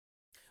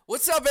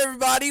What's up,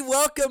 everybody?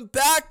 Welcome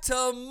back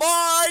to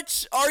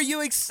March. Are you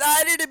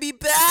excited to be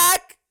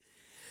back?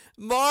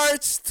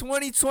 March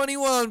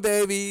 2021,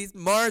 baby.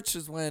 March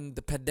is when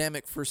the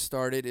pandemic first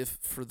started. If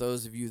for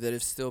those of you that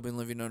have still been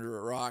living under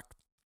a rock,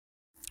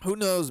 who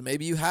knows?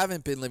 Maybe you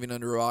haven't been living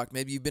under a rock.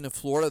 Maybe you've been in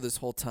Florida this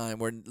whole time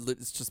where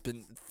it's just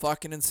been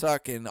fucking and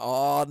sucking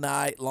all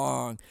night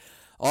long,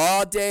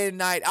 all day and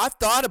night. I've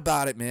thought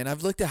about it, man.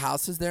 I've looked at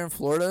houses there in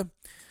Florida,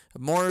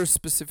 more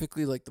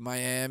specifically like the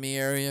Miami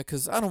area,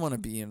 because I don't want to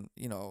be in,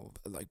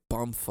 like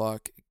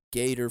bumfuck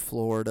Gator,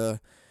 Florida.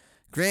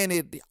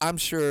 Granted, I'm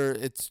sure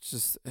it's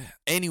just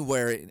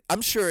anywhere.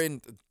 I'm sure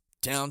in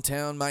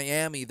downtown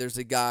Miami, there's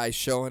a guy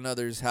showing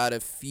others how to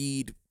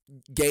feed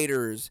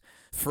gators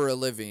for a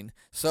living.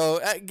 So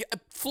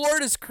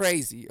Florida's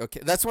crazy. Okay,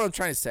 that's what I'm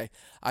trying to say.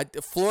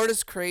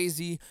 Florida's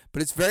crazy,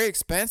 but it's very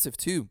expensive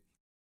too.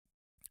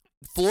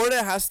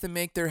 Florida has to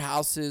make their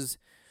houses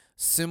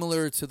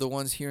similar to the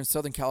ones here in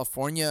Southern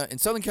California. In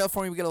Southern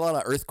California, we get a lot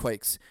of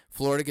earthquakes.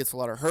 Florida gets a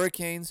lot of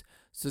hurricanes,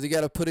 so they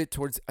got to put it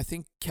towards, I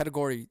think,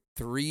 category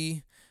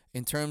 3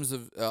 in terms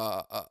of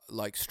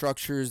like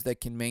structures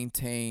that can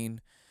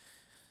maintain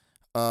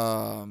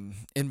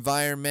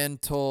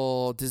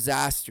environmental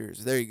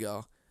disasters. There you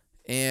go.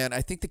 And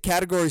I think the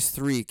category is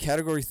 3.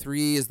 Category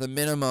 3 is the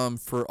minimum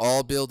for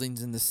all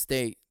buildings in the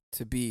state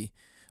to be,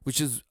 which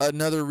is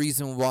another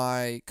reason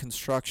why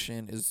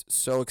construction is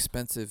so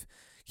expensive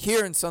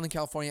here in Southern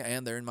California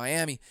and there in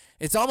Miami.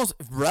 It's almost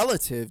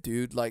relative,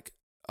 dude. Like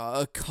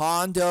a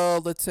condo,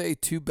 let's say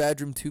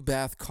 2-bedroom,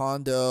 2-bath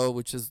condo,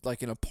 which is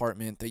like an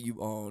apartment that you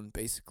own,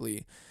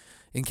 basically,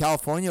 in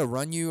California,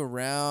 run you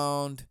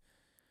around.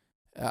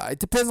 It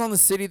depends on the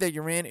city that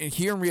you're in. And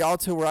here in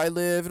Rialto, where I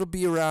live, it'll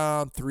be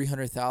around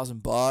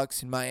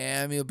 $300,000. In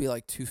Miami, it'll be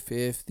like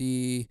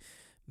 250,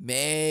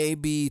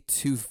 maybe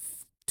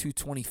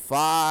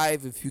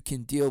 225 if you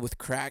can deal with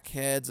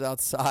crackheads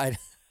outside.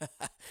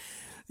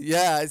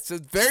 Yeah, it's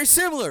very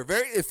similar.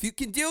 Very, if you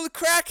can deal with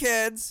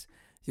crackheads,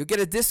 you'll get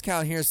a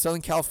discount here in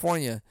Southern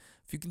California.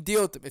 If you can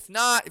deal with them. If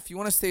not, if you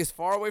want to stay as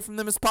far away from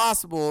them as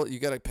possible, you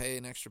got to pay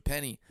an extra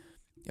penny.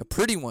 A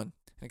pretty one,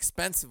 an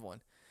expensive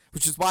one,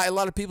 which is why a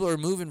lot of people are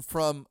moving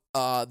from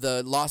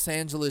the Los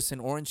Angeles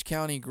and Orange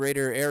County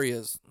greater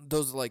areas.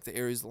 Those are like the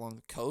areas along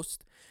the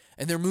coast.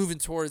 And they're moving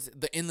towards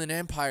the Inland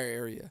Empire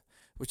area,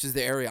 which is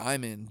the area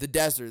I'm in. The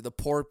desert, the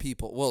poor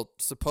people. Well,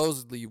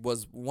 supposedly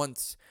was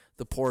once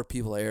the poor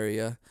people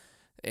area.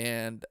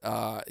 And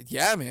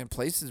yeah, man,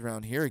 places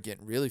around here are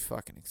getting really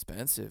fucking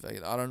expensive.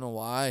 I don't know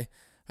why.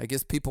 I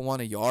guess people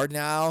want a yard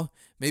now.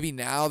 Maybe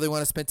now they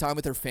want to spend time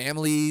with their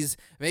families.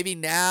 Maybe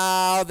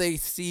now they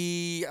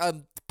see a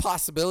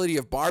possibility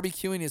of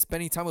barbecuing and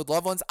spending time with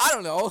loved ones. I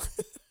don't know.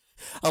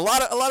 a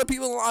lot of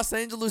people in Los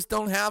Angeles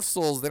don't have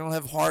souls. They don't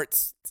have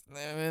hearts.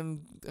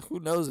 And who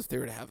knows if they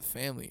were to have a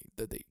family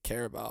that they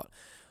care about.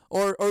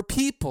 Or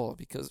people,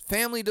 because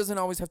family doesn't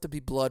always have to be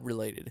blood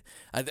related.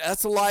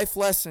 That's a life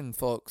lesson,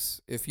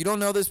 folks. If you don't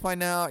know this by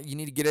now, you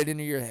need to get it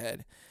into your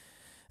head.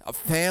 A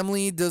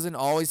family doesn't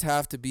always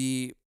have to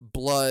be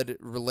blood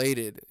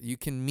related. You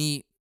can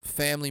meet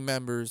family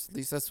members, at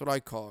least that's what I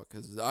call it,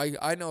 because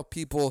I know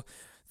people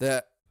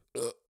that,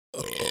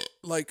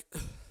 like,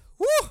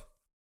 woo!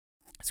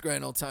 It's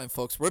grand old time,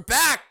 folks. We're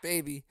back,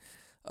 baby.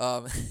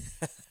 Um,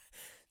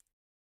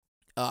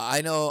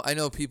 I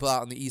know people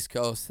out on the East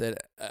Coast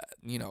that I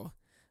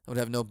would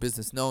have no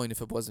business knowing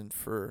if it wasn't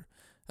for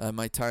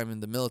my time in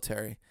the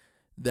military,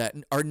 that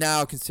are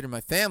now considered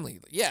my family.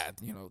 Yeah,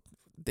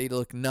 they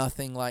look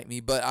nothing like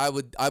me, but I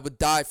would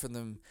die for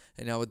them,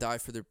 and I would die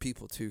for their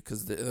people too,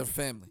 because they're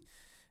family.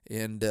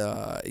 And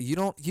you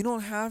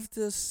don't have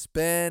to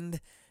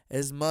spend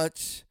as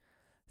much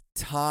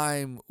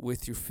time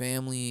with your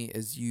family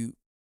as you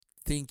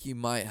think you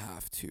might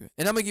have to.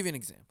 And I'm gonna give you an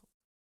example.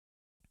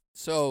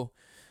 So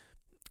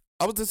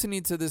I was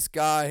listening to this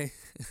guy.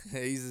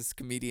 He's this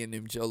comedian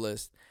named Joe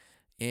List,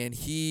 and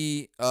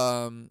he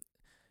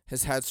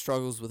has had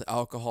struggles with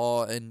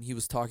alcohol, and he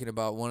was talking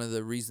about one of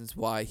the reasons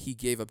why he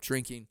gave up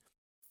drinking.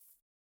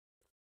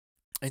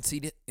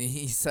 And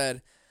he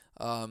said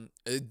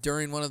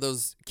during one of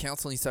those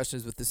counseling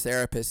sessions with this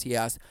therapist, he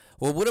asked,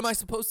 "Well, what am I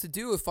supposed to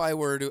do if I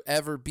were to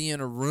ever be in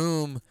a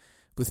room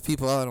with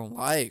people I don't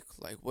like?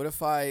 Like, what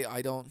if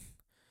I don't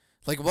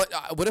like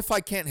what if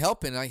I can't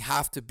help it and I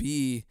have to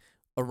be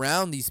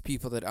around these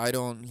people that I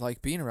don't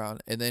like being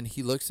around?" And then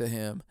he looks at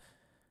him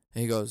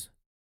and he goes,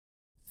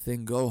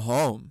 "Then go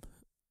home."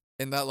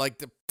 And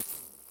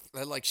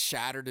that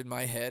shattered in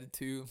my head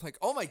too. Like,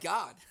 oh my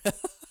God.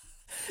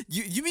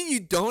 You mean you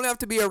don't have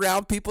to be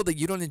around people that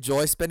you don't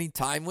enjoy spending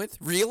time with?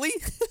 Really?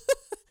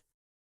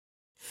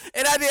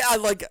 And I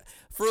like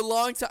for a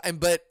long time,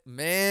 but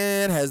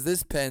man, has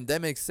this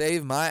pandemic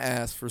saved my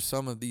ass for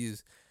some of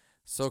these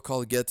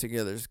so-called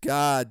get-togethers.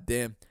 God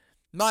damn.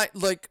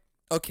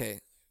 Okay,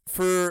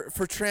 for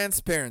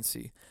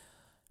transparency.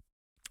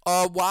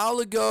 A while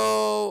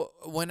ago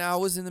when I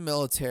was in the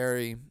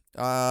military,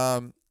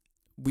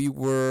 we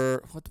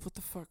were what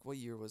the fuck? What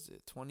year was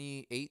it?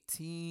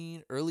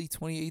 2018, early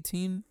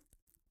 2018.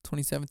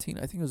 2017.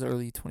 I think it was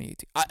early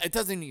 2018. It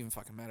doesn't even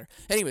fucking matter.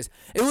 Anyways,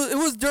 it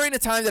was during a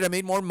time that I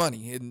made more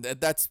money, and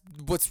that's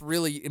what's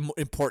really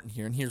important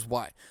here. And here's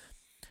why: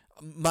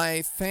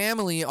 my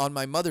family on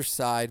my mother's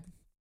side,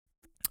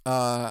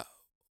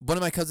 one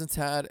of my cousins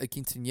had a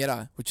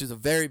quinceañera, which is a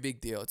very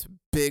big deal. It's a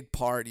big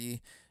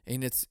party,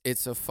 and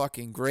it's a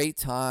fucking great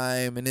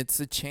time, and it's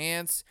a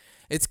chance.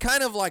 It's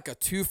kind of like a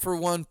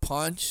 2-for-1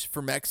 punch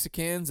for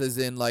Mexicans, as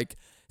in like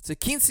it's a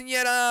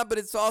quinceañera, but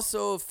it's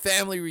also a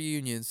family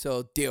reunion.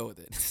 So deal with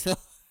it.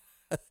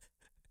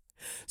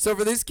 So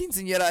for this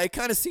quinceañera, it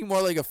kind of seemed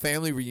more like a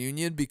family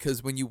reunion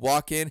because when you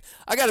walk in,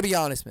 I got to be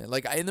honest, man.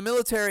 Like in the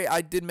military,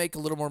 I did make a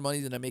little more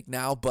money than I make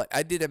now, but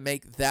I didn't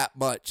make that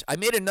much. I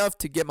made enough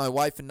to get my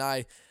wife and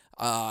I,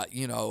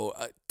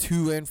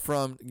 to and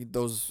from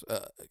those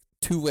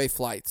two-way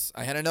flights.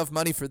 I had enough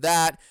money for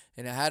that,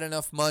 and I had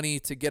enough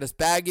money to get us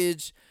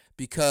baggage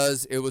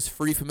because it was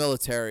free for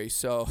military.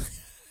 So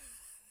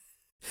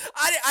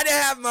I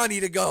didn't have money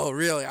to go,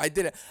 really. I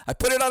didn't. I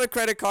put it on a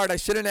credit card. I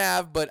shouldn't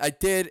have, but I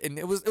did, and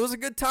it was a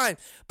good time.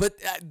 But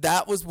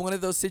that was one of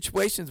those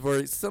situations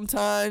where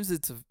sometimes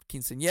it's a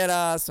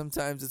quinceañera,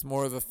 sometimes it's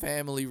more of a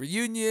family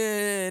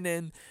reunion,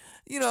 and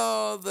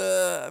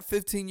the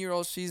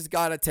 15-year-old, she's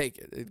got to take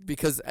it and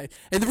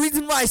the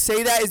reason why I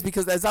say that is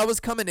because as I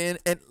was coming in,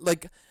 and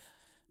like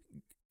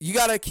you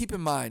got to keep in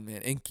mind,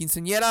 man, in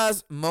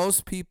quinceañeras,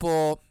 most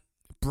people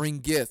bring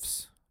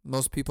gifts.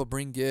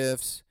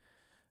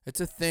 It's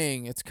a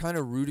thing. It's kind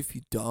of rude if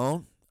you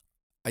don't.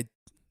 At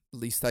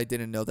least I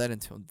didn't know that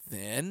until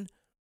then.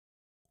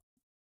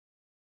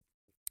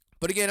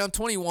 But again, I'm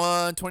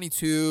 21,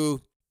 22.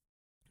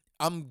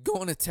 I'm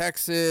going to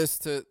Texas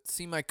to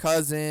see my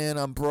cousin.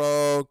 I'm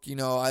broke.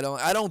 I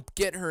don't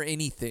get her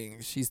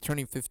anything. She's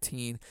turning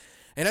 15.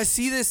 And I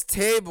see this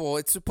table.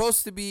 It's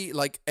supposed to be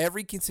like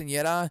every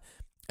quinceañera,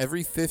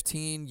 every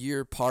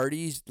 15-year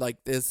party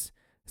like this.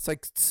 It's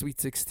like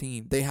Sweet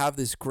 16. They have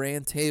this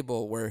grand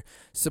table where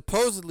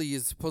supposedly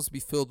is supposed to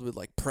be filled with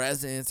like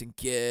presents and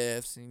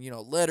gifts and,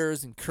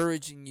 letters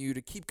encouraging you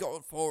to keep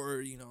going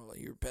forward. Like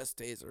your best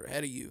days are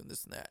ahead of you and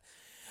this and that.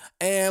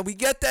 And we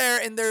get there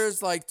and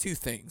there's like two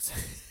things.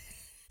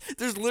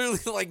 There's literally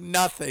like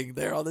nothing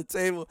there on the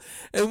table.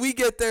 And we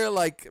get there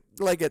like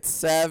at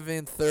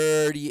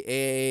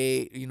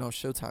 7:38.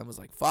 Showtime was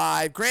like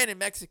 5. Granted,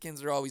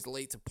 Mexicans are always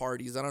late to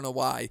parties. I don't know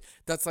why.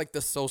 That's like the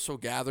social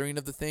gathering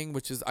of the thing,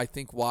 which is I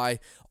think why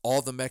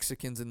all the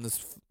Mexicans in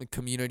this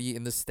community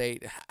in the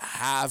state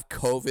have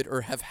COVID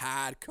or have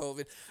had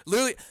COVID.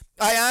 Literally,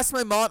 I asked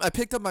my mom. I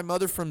picked up my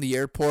mother from the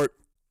airport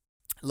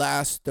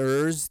last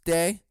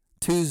Tuesday.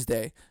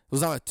 It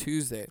was on a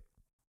Tuesday.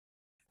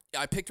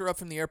 I picked her up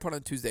from the airport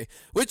on Tuesday,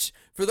 which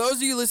for those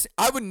of you listening,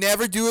 I would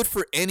never do it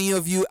for any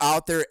of you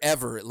out there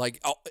ever.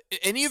 Like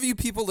any of you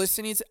people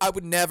listening, I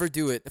would never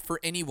do it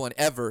for anyone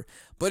ever.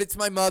 But it's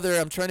my mother.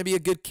 I'm trying to be a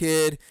good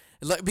kid.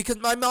 Because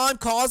my mom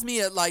calls me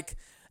at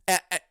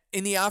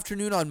in the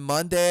afternoon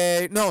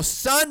on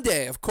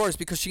Sunday, of course,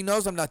 because she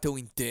knows I'm not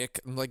doing dick.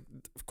 I'm like,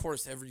 of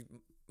course, every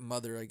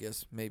mother, I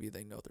guess, maybe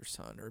they know their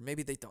son or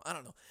maybe they don't. I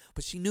don't know.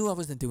 But she knew I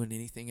wasn't doing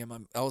anything.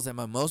 And I was at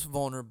my most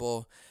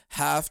vulnerable,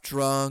 half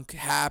drunk,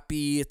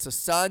 happy. It's a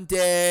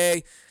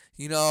Sunday.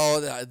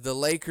 The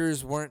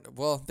Lakers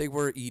they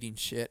were eating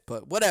shit,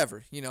 but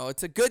whatever.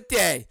 It's a good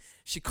day.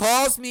 She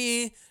calls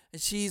me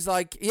and she's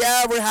like,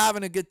 yeah, we're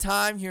having a good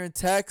time here in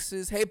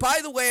Texas. Hey,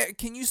 by the way,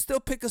 can you still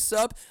pick us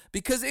up?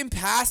 Because in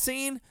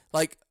passing,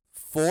 like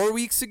 4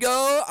 weeks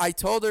ago, I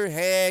told her,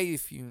 hey,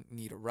 if you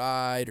need a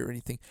ride or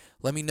anything,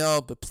 let me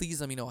know. But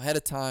please let me know ahead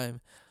of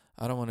time.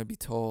 I don't want to be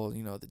told,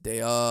 the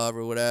day of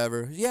or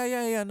whatever.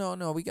 Yeah.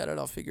 No, we got it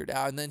all figured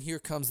out. And then here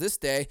comes this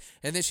day.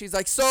 And then she's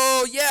like,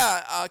 so,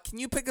 yeah, can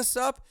you pick us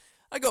up?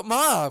 I go,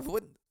 Mom,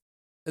 what?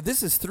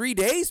 This is 3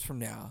 days from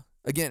now.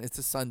 Again, it's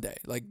a Sunday.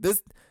 Like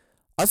this,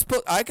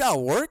 I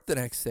got work the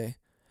next day.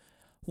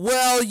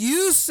 Well,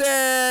 you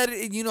said,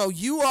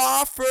 you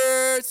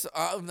offered. So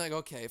I'm like,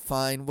 okay,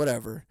 fine,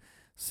 whatever.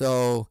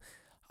 So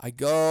I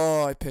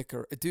pick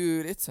her.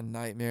 Dude, it's a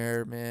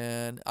nightmare,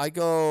 man.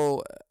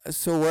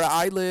 So where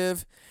I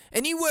live,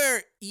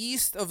 anywhere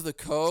east of the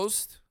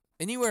coast,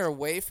 anywhere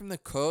away from the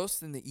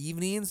coast in the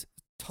evenings,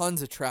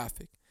 tons of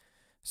traffic.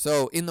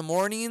 So in the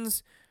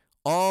mornings,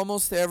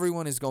 almost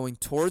everyone is going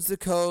towards the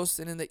coast,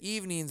 and in the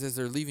evenings as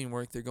they're leaving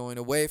work, they're going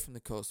away from the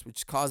coast,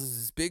 which causes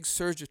this big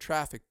surge of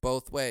traffic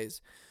both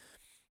ways.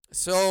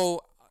 So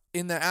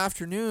in the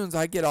afternoons,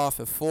 I get off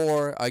at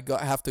 4. I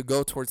have to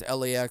go towards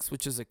LAX,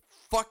 which is a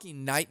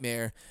fucking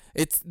nightmare.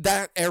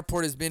 That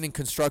airport has been in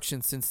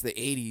construction since the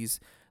 80s.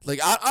 Like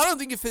I don't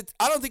think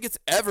it's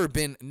ever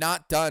been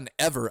not done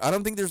ever. I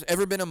don't think there's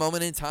ever been a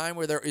moment in time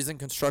where there isn't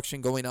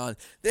construction going on.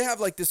 They have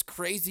like this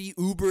crazy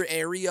Uber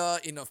area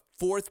in a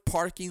 4th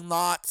parking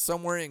lot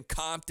somewhere in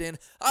Compton.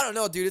 I don't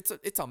know, dude.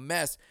 It's a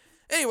mess.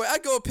 Anyway, I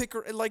go pick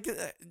her. Like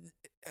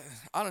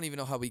I don't even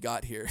know how we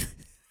got here.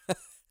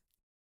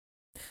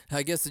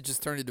 I guess it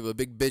just turned into a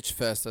big bitch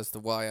fest as to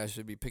why I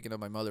should be picking up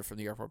my mother from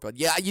the airport. But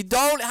yeah, you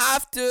don't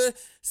have to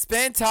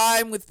spend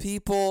time with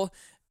people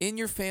in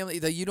your family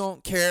that you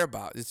don't care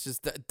about. It's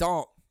just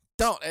don't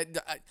don't.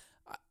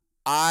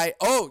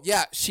 Oh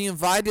yeah, she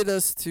invited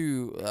us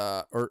to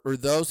or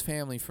those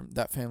family from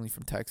that family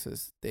from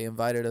Texas. They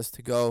invited us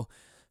to go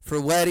for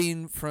a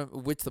wedding from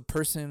which the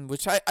person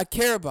which I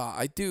care about.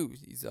 I do.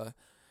 He's a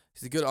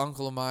good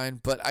uncle of mine,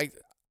 but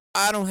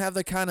I don't have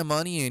that kind of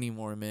money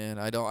anymore, man.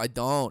 I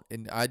don't,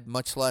 and I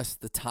much less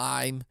the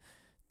time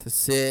to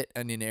sit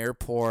in an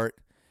airport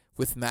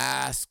with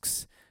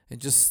masks and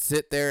just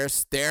sit there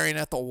staring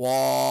at the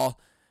wall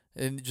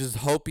and just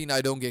hoping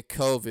I don't get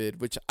COVID,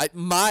 which I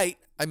might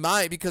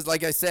because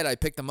like I said, I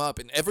picked them up,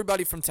 and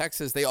everybody from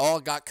Texas, they all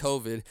got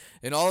COVID,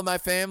 and all of my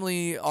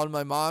family on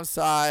my mom's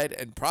side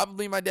and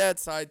probably my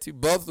dad's side too,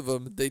 both of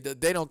them, they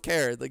don't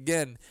care.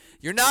 Again,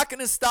 you're not going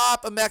to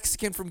stop a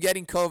Mexican from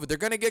getting COVID. They're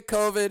going to get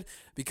COVID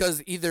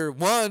because either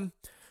one,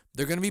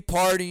 they're going to be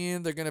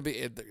partying, they're going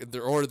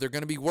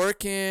to be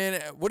working.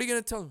 What are you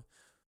going to tell them?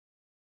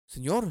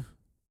 Senor,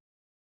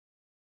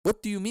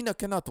 what do you mean I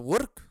cannot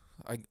work?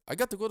 I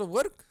got to go to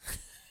work.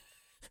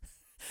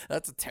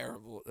 That's a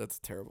terrible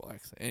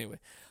accent. Anyway,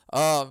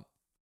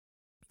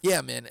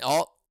 yeah, man.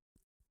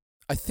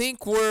 I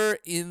think we're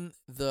in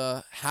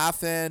the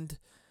half end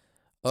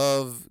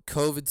of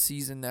COVID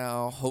season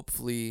now.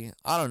 Hopefully,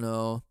 I don't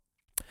know.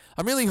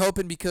 I'm really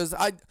hoping because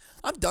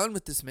I'm done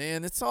with this,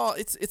 man. It's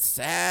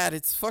sad.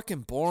 It's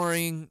fucking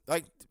boring.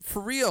 Like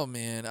for real,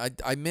 man.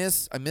 I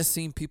miss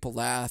seeing people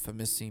laugh. I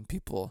miss seeing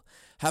people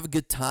have a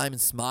good time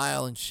and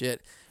smile and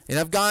shit. And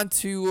I've gone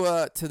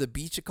to the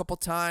beach a couple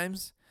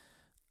times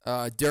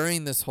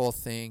during this whole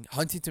thing.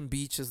 Huntington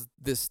Beach is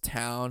this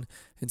town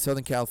in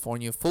Southern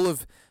California full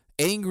of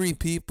angry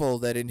people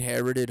that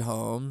inherited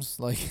homes.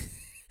 Like,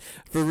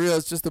 for real,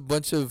 it's just a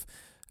bunch of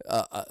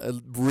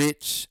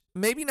rich,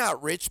 maybe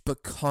not rich,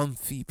 but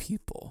comfy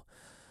people.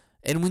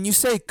 And when you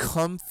say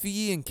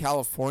comfy in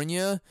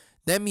California,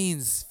 that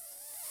means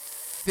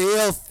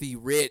filthy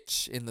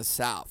rich in the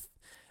South.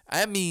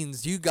 That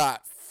means you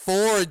got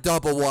 4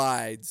 double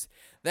wides.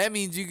 That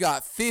means you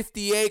got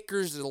 50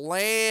 acres of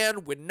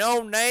land with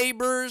no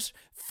neighbors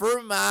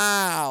for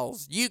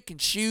miles. You can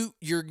shoot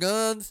your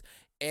guns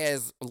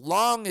as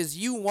long as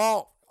you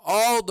want,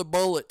 all the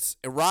bullets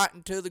right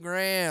into the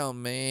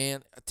ground,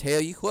 man. I tell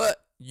you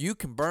what, you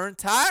can burn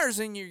tires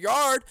in your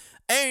yard.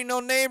 Ain't no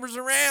neighbors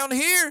around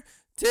here.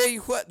 Tell you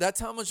what, that's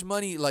how much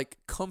money, like,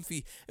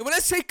 comfy. And when I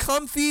say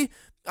comfy,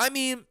 I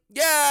mean,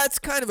 yeah, it's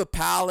kind of a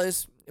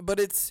palace, but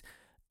it's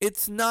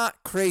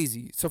not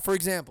crazy. So, for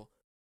example,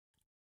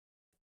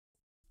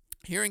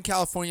 here in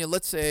California,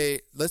 let's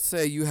say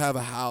you have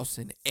a house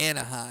in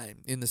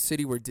Anaheim, in the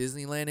city where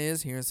Disneyland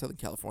is, here in Southern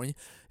California.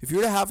 If you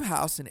were to have a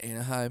house in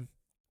Anaheim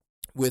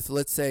with,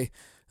 let's say,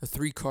 a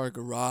 3-car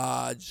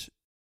garage,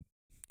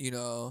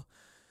 a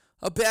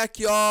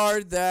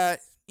backyard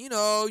that,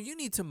 you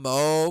need to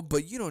mow,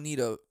 but you don't need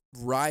a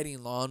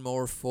riding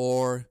lawnmower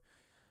for.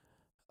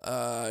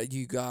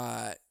 You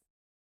got,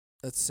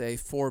 let's say,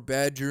 4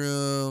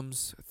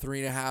 bedrooms,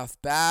 3.5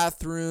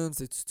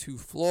 bathrooms, it's 2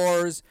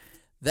 floors.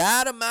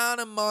 That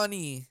amount of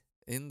money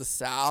in the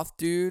South,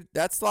 dude,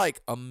 that's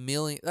like $1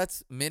 million.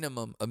 That's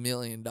minimum $1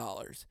 million.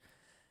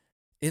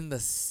 In the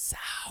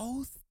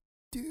South,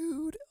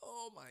 dude,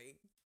 oh my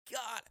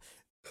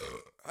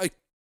God.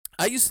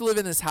 I used to live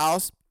in this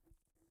house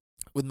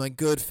with my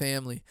good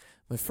family,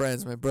 my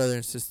friends, my brother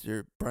and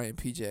sister, Brian,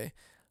 PJ.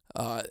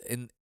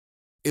 And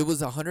it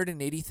was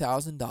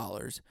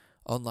 $180,000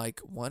 on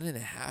like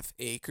 1.5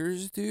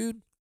 acres,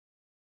 dude.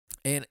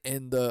 And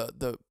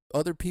the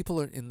other people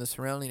in the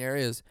surrounding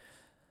areas,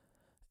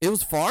 it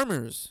was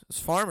farmers.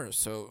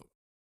 So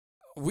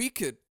we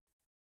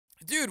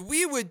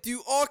would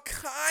do all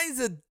kinds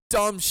of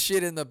dumb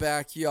shit in the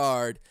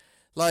backyard.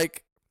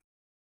 Like,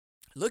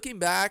 looking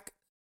back,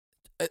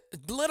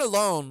 let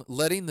alone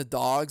letting the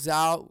dogs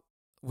out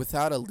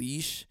without a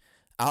leash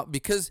out,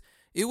 because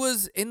it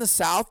was in the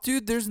South,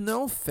 dude. There's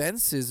no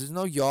fences, there's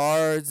no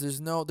yards,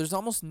 there's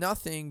almost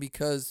nothing,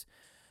 because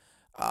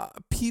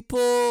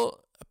people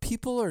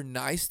are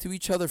nice to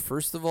each other,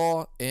 first of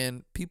all,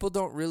 and people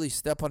don't really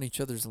step on each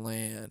other's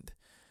land,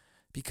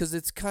 because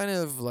it's kind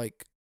of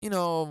like,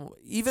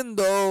 even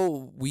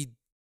though we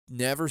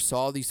never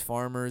saw these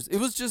farmers, it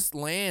was just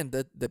land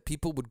that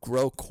people would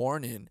grow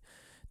corn in.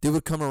 They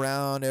would come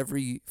around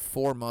every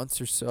 4 months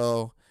or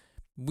so.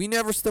 We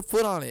never stepped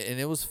foot on it, and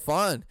it was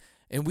fun.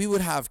 And we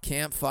would have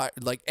campfire,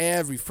 like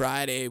every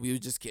Friday, we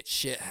would just get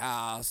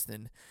shit-housed,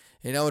 and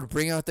I would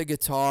bring out the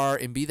guitar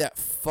and be that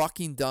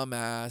fucking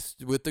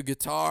dumbass with the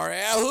guitar.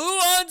 Hey, who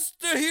wants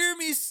to hear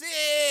me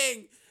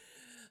sing?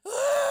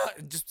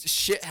 Just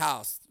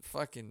shithouse.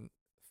 Fucking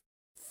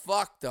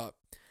fucked up.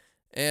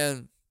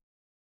 And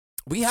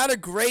we had a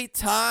great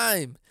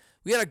time.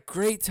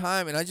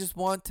 And I just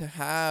want to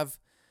have,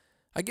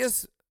 I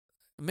guess,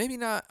 maybe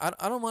not,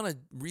 I don't want to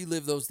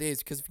relive those days,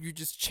 because if you're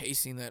just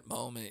chasing that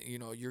moment,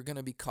 you're going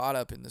to be caught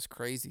up in this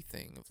crazy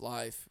thing of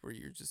life where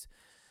you're just,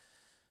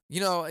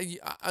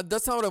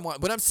 that's not what I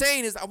want. What I'm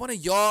saying is I want a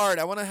yard.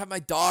 I want to have my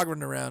dog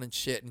running around and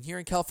shit. And here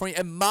in California,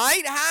 it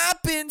might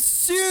happen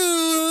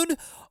soon,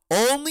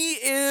 only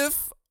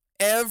if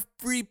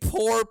every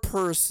poor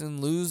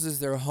person loses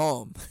their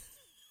home.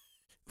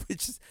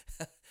 which is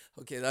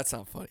okay. That's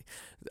not funny.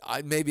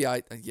 I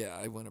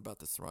went about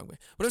this the wrong way.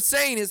 What I'm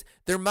saying is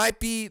there might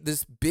be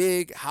this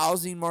big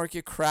housing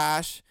market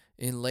crash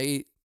in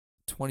late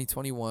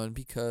 2021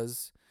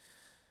 because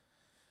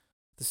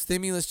the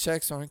stimulus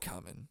checks aren't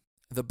coming.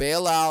 The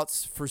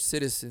bailouts for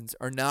citizens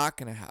are not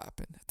going to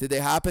happen. Did they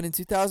happen in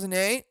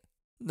 2008?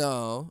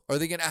 No. Are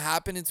they going to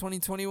happen in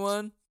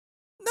 2021?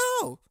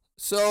 No.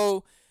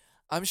 So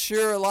I'm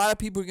sure a lot of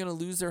people are going to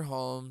lose their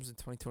homes in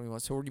 2021.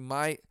 So we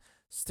might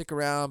stick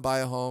around, buy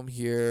a home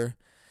here,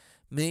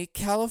 make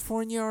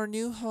California our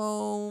new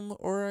home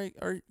or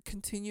our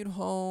continued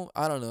home.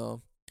 I don't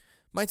know.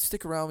 Might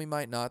stick around, we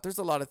might not. There's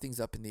a lot of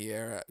things up in the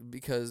air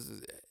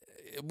because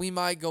we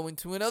might go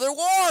into another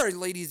war,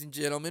 ladies and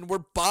gentlemen.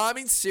 We're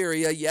bombing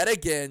Syria yet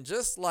again,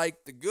 just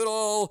like the good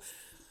old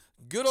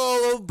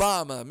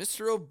Obama,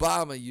 Mr.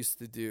 Obama used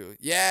to do.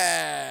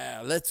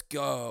 Yeah, let's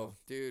go,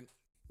 dude.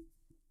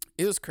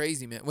 It was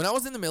crazy, man. When I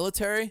was in the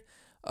military,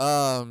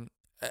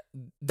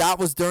 that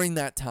was during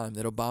that time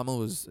that Obama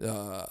was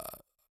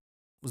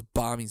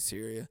bombing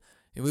Syria,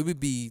 and we would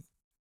be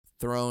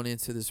thrown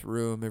into this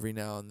room every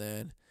now and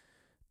then.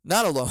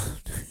 Not alone.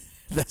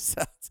 that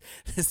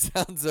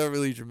sounds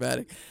overly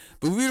dramatic,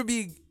 but we would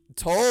be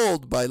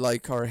told by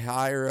like our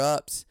higher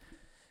ups,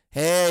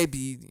 hey,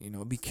 be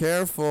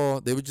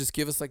careful. They would just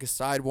give us like a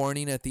side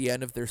warning at the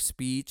end of their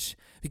speech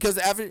because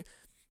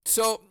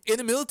so in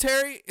the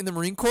military, in the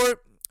Marine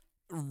Corps,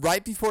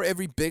 right before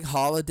every big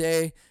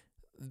holiday,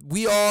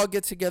 we all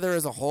get together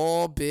as a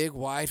whole big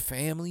wide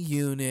family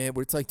unit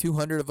where it's like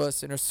 200 of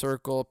us in a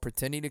circle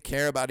pretending to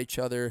care about each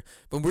other,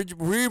 but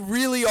we're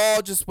really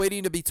all just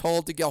waiting to be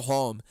told to go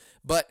home.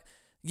 But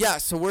yeah,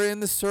 so we're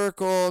in the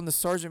circle and the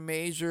sergeant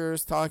major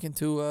is talking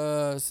to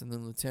us and the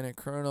lieutenant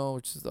colonel,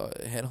 which is the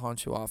head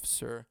honcho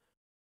officer,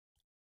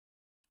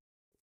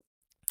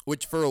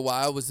 which for a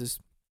while was this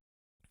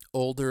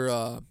older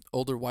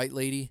white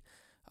lady.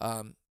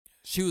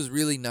 She was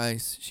really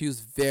nice. She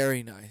was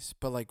very nice,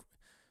 but like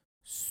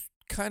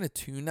kind of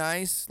too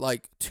nice,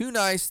 like too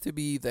nice to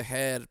be the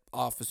head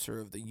officer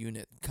of the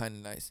unit, kind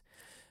of nice.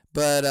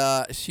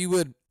 But she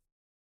would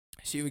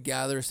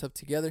gather us up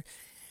together.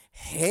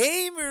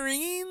 Hey,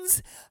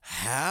 Marines,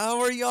 how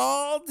are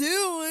y'all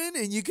doing?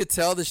 And you could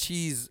tell that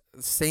she's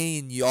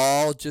saying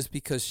y'all just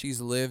because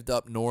she's lived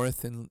up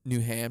north in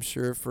New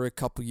Hampshire for a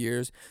couple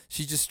years.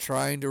 She's just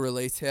trying to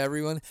relate to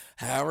everyone.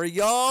 How are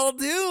y'all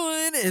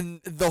doing?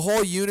 And the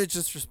whole unit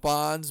just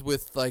responds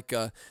with like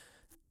a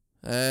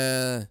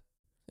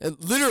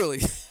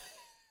literally.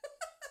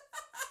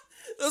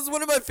 That's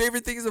one of my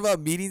favorite things about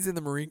meetings in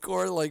the Marine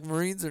Corps. Like,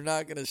 Marines are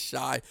not going to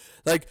shy.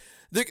 Like,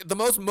 the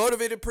most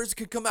motivated person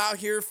could come out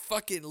here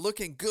fucking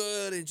looking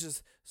good and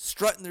just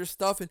strutting their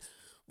stuff. And,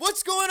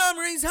 what's going on,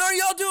 Marines? How are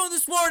y'all doing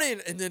this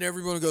morning? And then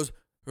everyone goes,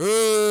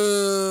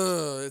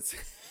 it's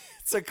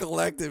a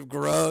collective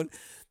groan.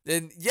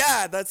 And,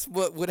 yeah, that's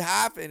what would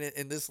happen.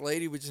 And this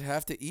lady would just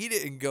have to eat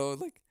it and go,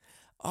 like,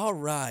 all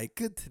right,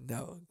 good to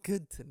know.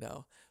 Good to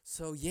know.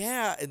 So,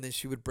 yeah. And then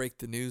she would break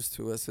the news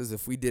to us as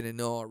if we didn't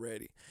know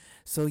already.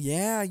 So,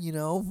 yeah,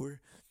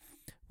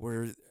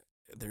 we're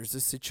there's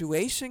a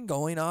situation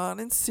going on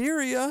in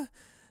Syria,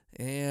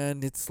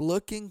 and it's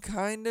looking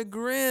kind of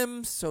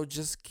grim. So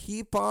just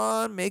keep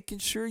on making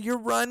sure you're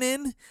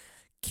running.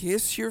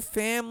 Kiss your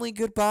family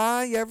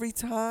goodbye every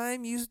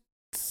time you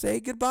say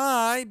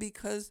goodbye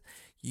because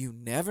you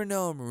never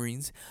know,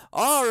 Marines.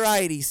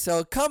 Alrighty,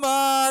 so come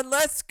on,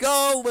 let's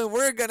go, and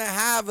we're going to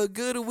have a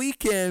good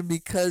weekend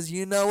because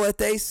you know what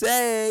they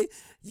say.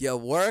 You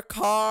work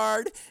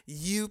hard,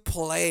 you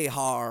play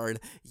hard.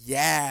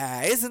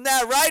 Yeah, isn't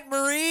that right,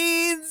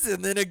 Marines?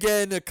 And then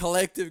again, a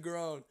collective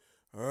groan.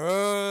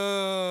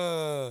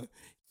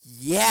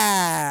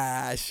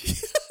 Yeah. Dude,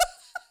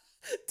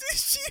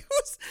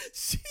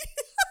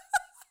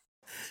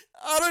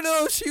 I don't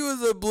know if she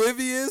was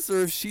oblivious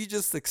or if she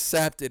just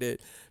accepted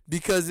it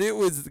because it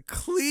was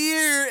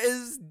clear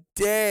as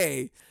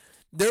day.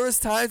 There was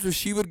times where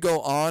she would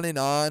go on and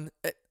on.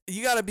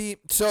 You got to be,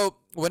 so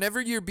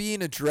whenever you're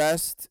being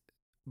addressed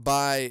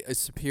by a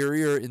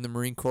superior in the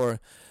Marine Corps,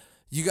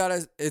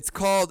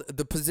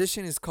 the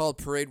position is called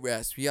parade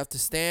rest. You have to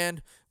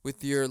stand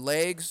with your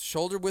legs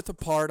shoulder width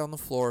apart on the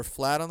floor,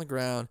 flat on the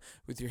ground,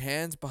 with your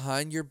hands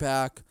behind your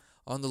back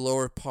on the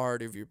lower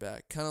part of your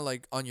back, kind of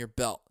like on your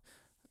belt,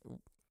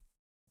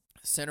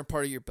 center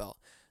part of your belt.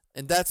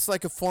 And that's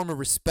like a form of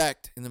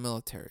respect in the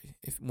military.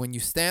 When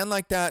you stand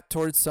like that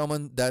towards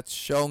someone, that's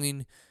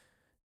showing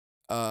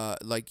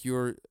like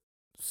you're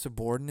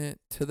subordinate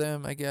to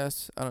them, I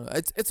guess. I don't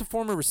know. It's a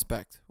form of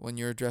respect when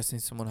you're addressing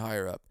someone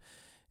higher up.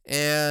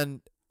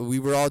 And we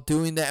were all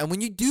doing that. And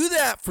when you do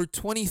that for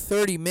 20,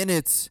 30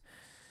 minutes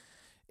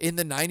in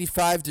the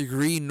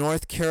 95-degree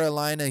North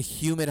Carolina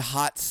humid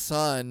hot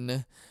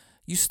sun,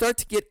 you start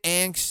to get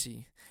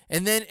antsy.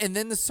 And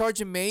then the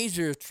sergeant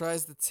major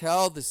tries to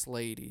tell this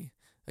lady,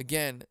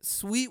 again,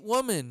 sweet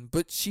woman,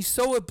 but she's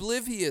so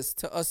oblivious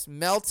to us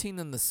melting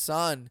in the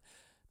sun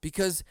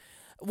because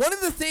one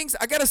of the things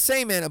I got to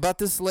say, man, about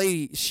this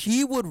lady,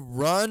 she would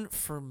run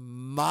for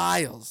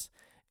miles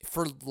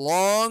for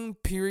long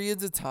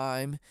periods of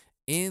time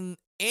in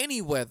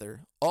any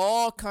weather.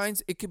 All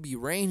kinds. It could be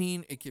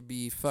raining. It could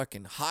be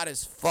fucking hot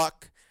as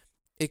fuck.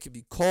 It could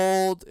be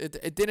cold.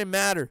 It didn't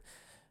matter.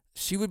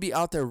 She would be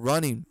out there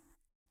running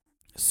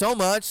so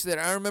much that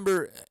I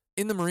remember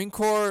in the Marine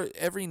Corps,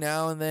 every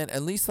now and then,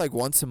 at least like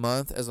once a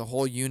month as a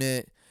whole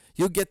unit,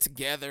 you'll get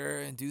together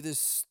and do this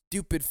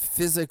stupid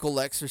physical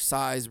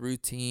exercise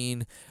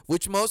routine,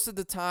 which most of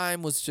the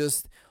time was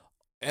just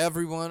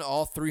everyone,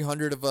 all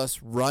 300 of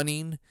us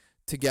running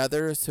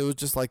together. So it was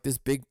just like this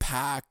big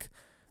pack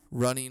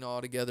running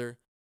all together.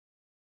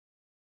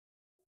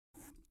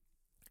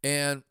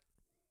 And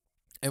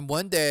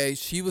one day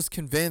she was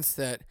convinced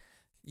that,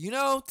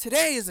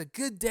 today is a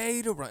good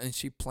day to run. And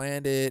she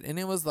planned it. And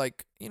it was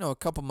like, a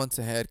couple months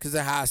ahead because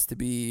it has to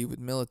be with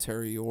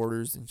military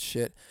orders and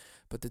shit.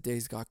 But the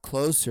days got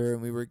closer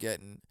and we were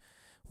getting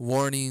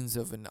warnings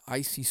of an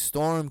icy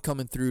storm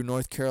coming through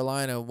North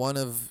Carolina, one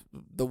of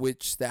the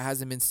which that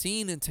hasn't been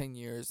seen in 10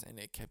 years. And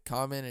it kept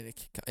coming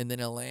and then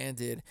it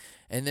landed.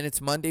 And then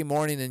it's Monday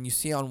morning and you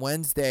see on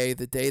Wednesday,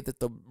 the day that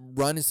the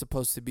run is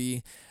supposed to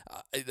be,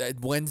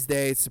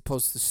 Wednesday it's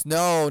supposed to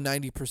snow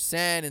 90%,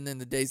 and then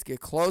the days get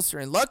closer.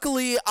 And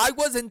luckily I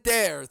wasn't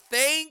there.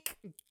 Thank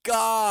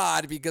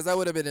God, because I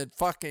would have been a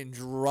fucking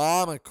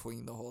drama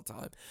queen the whole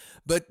time.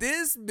 But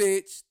this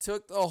bitch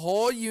took the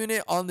whole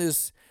unit on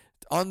this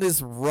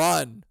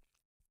run.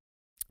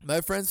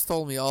 My friends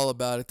told me all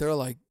about it. They're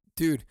like,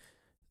 dude,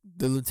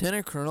 the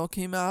lieutenant colonel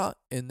came out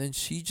and then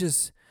she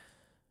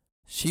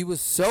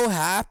was so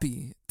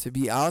happy to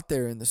be out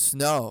there in the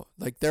snow.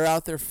 Like, they're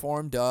out there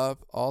formed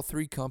up, all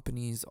 3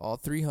 companies, all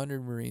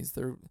 300 Marines,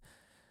 they're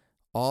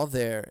all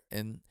there.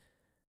 And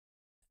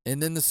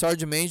then the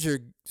sergeant major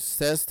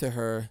says to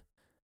her,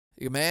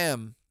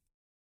 ma'am,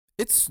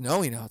 it's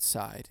snowing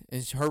outside.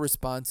 And her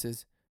response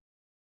is,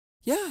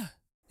 yeah,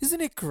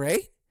 isn't it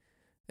great?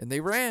 And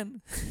they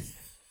ran.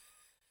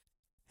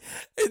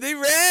 and they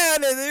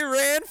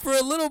ran for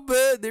a little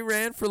bit. They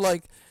ran for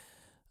like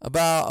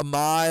about a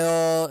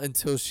mile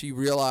until she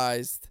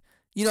realized,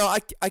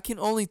 I can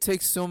only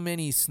take so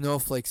many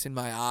snowflakes in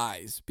my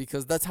eyes,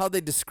 because that's how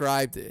they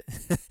described it.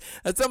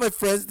 That's how my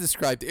friends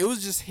described it. It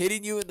was just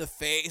hitting you in the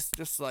face,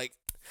 just like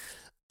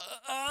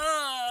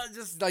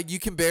you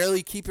can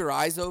barely keep your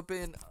eyes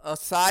open.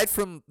 Aside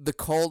from the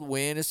cold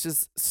wind, it's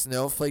just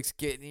snowflakes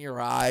getting in your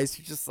eyes.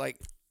 You're just like,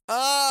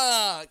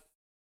 oh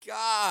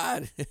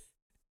God.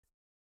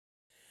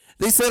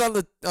 They said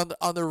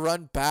on the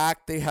run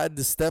back, they had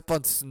to step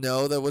on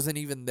snow that wasn't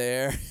even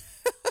there.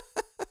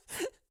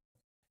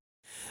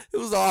 It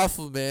was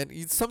awful, man.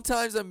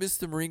 Sometimes I miss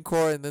the Marine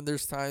Corps, and then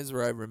there's times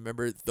where I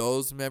remember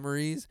those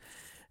memories,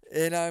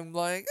 and I'm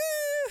like,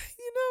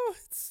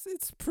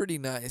 it's pretty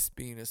nice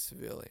being a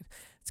civilian.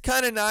 It's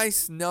kind of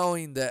nice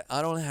knowing that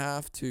I don't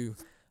have to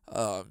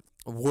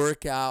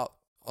work out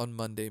on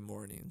Monday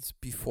mornings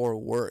before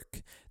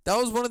work. That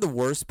was one of the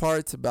worst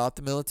parts about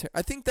the military.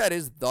 I think that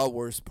is the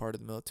worst part of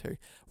the military.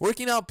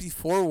 Working out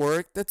before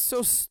work, that's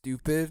so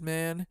stupid,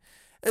 man.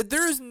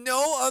 There's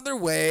no other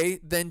way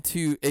than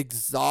to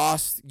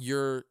exhaust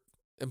your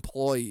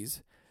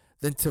employees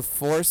than to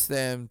force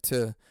them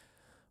to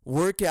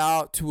work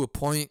out to a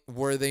point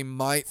where they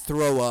might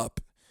throw up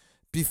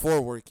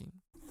before working.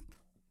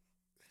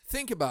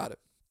 Think about it.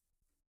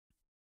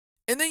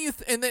 And then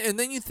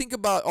you think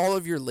about all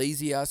of your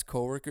lazy ass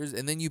coworkers,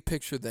 and then you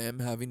picture them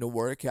having to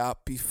work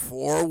out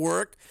before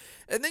work,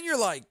 and then you're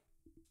like,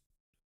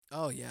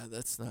 oh yeah,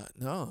 it's a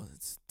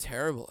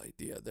terrible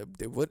idea.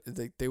 They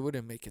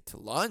wouldn't make it to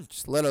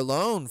lunch, let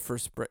alone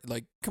first break.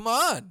 Like, come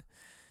on,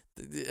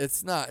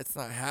 it's not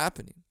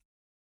happening.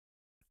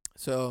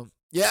 So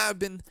yeah, I've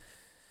been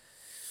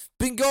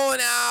going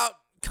out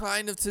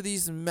kind of to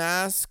these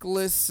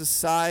maskless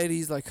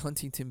societies like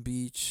Huntington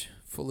Beach,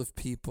 full of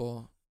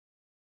people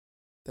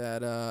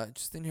that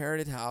just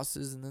inherited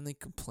houses, and then they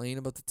complain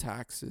about the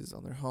taxes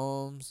on their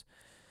homes.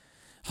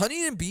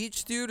 Huntington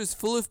Beach, dude, is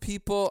full of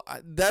people.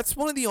 That's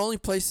one of the only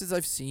places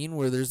I've seen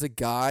where there's a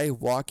guy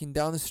walking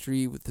down the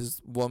street with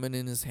his woman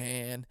in his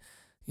hand.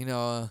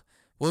 A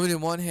woman in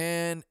one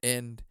hand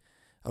and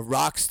a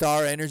rock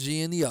star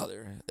energy in the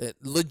other.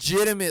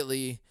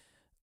 Legitimately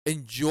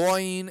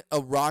enjoying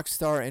a rock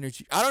star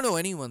energy. I don't know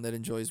anyone that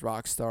enjoys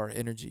rock star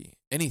energy.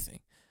 Anything.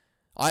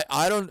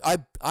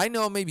 I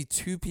know maybe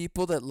 2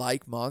 people that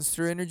like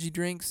Monster energy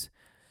drinks.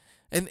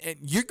 And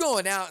you're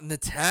going out in the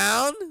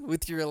town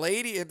with your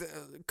lady. And,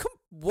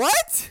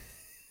 what?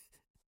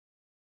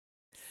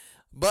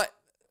 But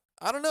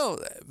I don't know.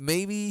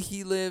 Maybe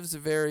he lives a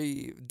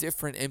very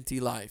different, empty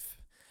life.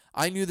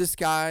 I knew this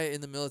guy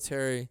in the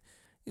military.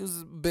 He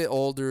was a bit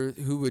older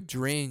who would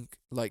drink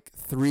like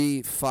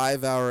 3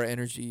 5-hour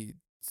energy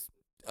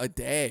a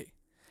day.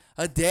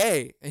 And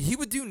he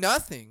would do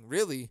nothing,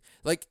 really.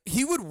 Like,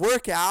 he would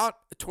work out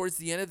towards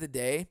the end of the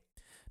day.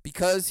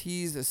 Because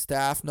he's a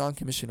staff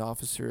non-commissioned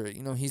officer,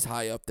 he's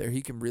high up there.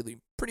 He can really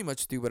pretty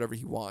much do whatever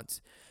he wants.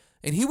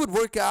 And he would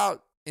work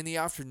out in the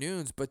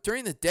afternoons, but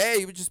during the day,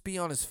 he would just be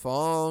on his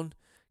phone,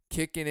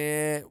 kicking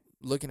it,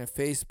 looking at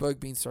Facebook,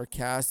 being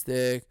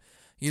sarcastic,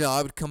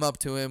 I would come up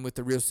to him with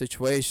the real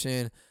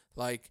situation,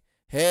 like,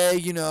 hey,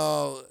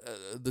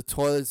 the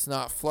toilet's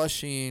not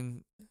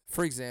flushing,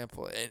 for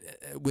example,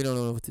 and we don't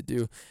know what to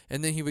do.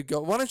 And then he would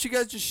go, why don't you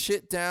guys just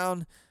shit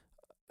down?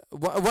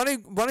 Why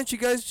don't you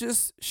guys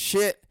just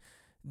shit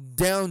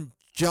down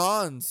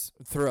John's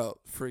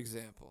throat, for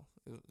example?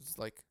 It was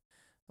like,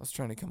 I was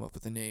trying to come up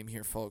with a name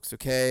here, folks.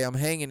 Okay, I'm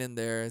hanging in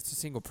there. It's a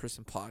single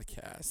person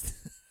podcast.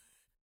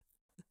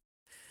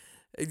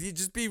 If you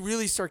just be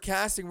really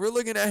sarcastic, we're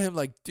looking at him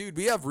like, dude,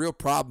 we have real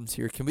problems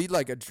here. Can we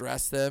like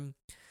address them?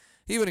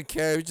 He wouldn't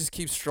care. He just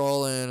keeps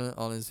strolling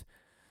on his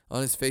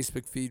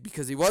Facebook feed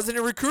because he wasn't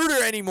a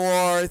recruiter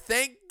anymore.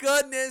 Thank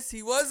goodness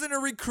he wasn't a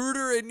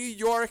recruiter in New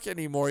York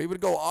anymore. He would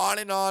go on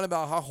and on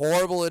about how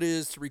horrible it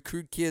is to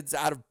recruit kids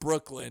out of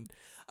Brooklyn.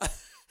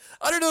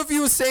 I don't know if he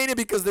was saying it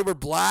because they were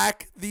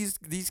black, these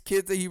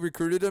kids that he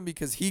recruited them,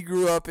 because he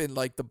grew up in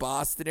like the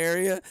Boston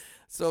area.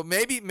 So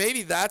maybe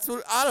that's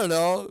what, I don't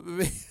know.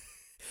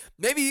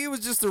 Maybe he was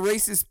just a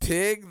racist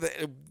pig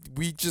that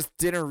we just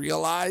didn't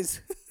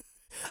realize.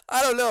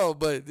 I don't know,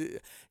 but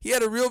he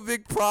had a real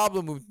big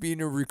problem with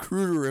being a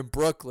recruiter in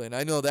Brooklyn.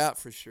 I know that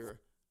for sure.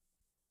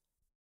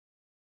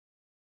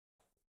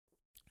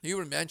 He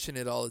would mention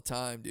it all the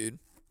time, dude.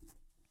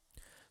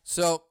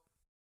 So,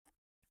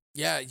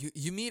 yeah,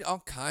 you meet all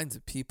kinds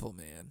of people,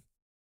 man.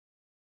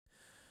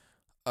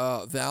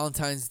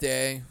 Valentine's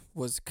Day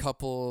was a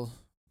couple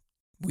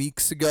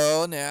weeks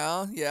ago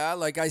now. Yeah,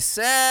 like I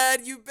said,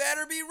 you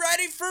better be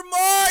ready for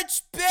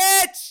March,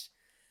 bitch!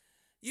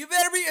 You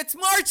better be, it's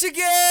March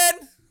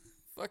again!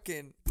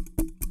 Fucking,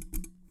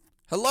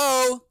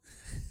 hello?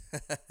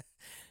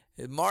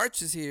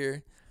 March is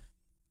here.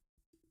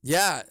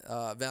 Yeah,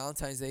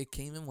 Valentine's Day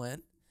came and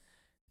went.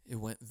 It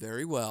went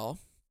very well.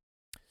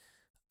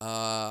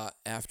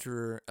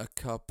 After a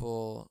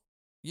couple,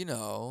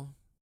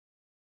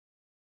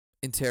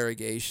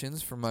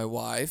 interrogations from my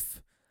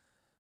wife.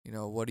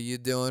 What are you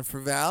doing for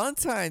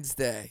Valentine's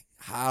Day?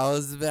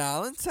 How's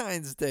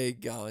Valentine's Day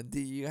going? Do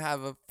you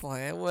have a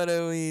plan? What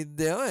are we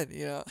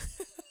doing?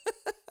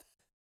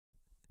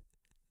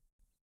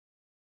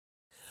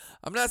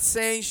 I'm not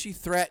saying she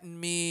threatened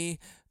me,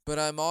 but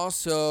I'm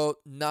also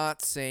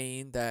not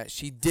saying that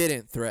she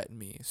didn't threaten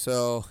me.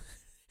 So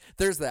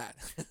there's that.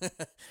 But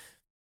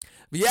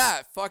yeah,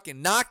 I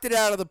fucking knocked it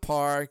out of the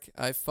park.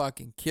 I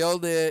fucking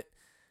killed it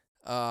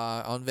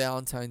on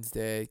Valentine's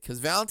Day. Because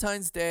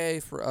Valentine's Day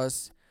for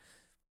us,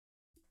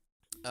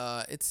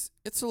 it's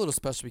a little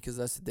special because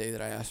that's the day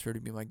that I asked her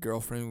to be my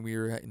girlfriend when we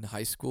were in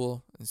high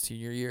school in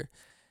senior year.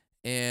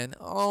 And,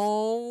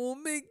 oh,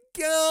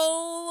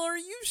 Miguel, are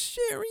you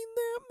sharing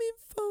that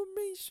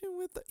information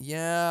with us?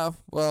 Yeah,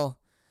 well,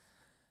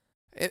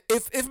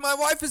 if my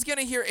wife is going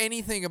to hear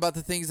anything about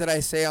the things that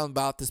I say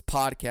about this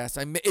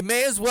podcast, it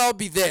may as well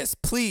be this.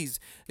 Please,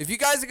 if you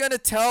guys are going to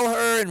tell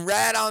her and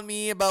rat on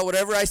me about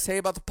whatever I say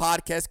about the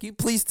podcast, can you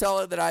please tell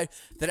her that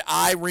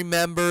I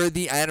remember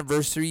the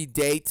anniversary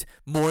date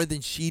more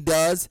than she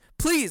does?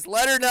 Please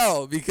let her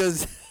know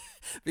because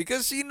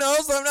she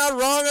knows I'm not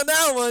wrong on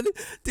that one.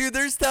 Dude,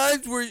 there's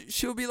times where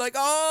she'll be like,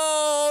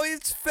 oh,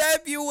 it's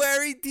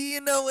February. Do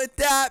you know what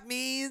that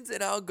means?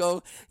 And I'll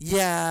go,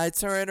 yeah,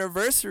 it's our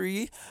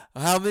anniversary.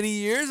 How many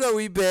years are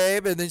we,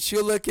 babe? And then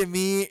she'll look at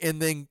me,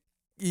 and then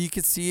you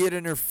can see it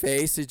in her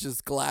face. It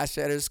just glass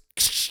shatters.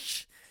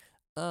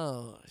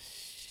 Oh,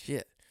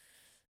 shit.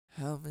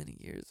 How many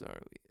years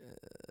are we?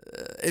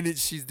 And then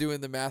she's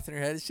doing the math in her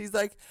head. She's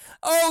like,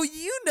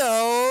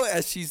 oh,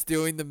 as she's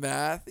doing the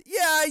math.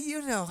 Yeah,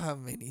 how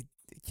many.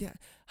 Yeah.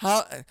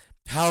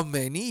 How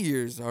many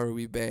years are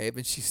we, babe?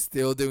 And she's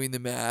still doing the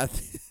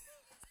math.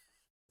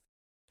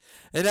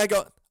 And I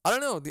go, I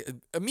don't know.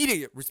 The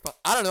immediate response,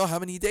 I don't know. How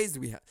many days do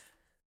we have?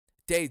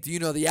 Days. Do you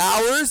know the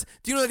hours?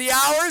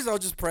 I'll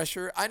just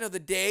pressure. I know the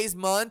days,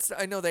 months.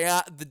 I know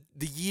the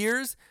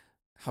years.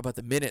 How about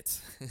the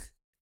minutes?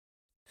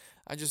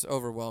 I just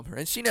overwhelm her.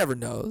 And she never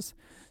knows.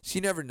 She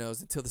never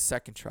knows until the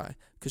second try.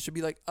 Because she'll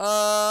be like,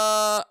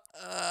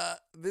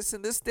 this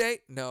and this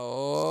date?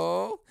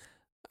 No.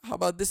 How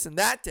about this and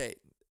that date?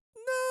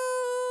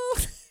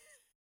 No.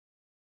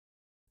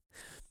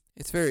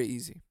 It's very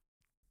easy.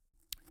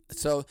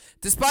 So,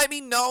 despite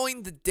me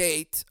knowing the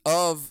date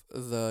of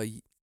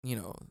the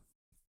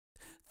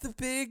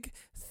big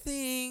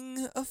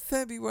thing of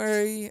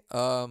February,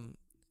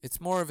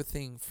 it's more of a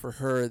thing for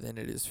her than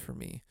it is for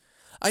me.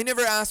 I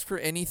never ask for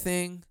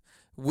anything,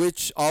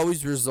 which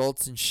always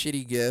results in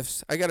shitty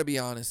gifts. I gotta be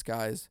honest,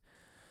 guys.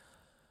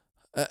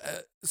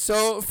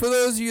 So for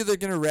those of you that are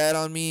gonna rat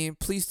on me,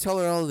 please tell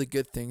her all the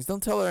good things.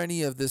 Don't tell her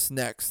any of this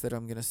next that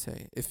I'm gonna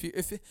say.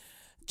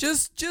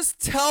 Just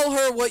tell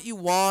her what you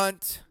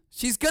want.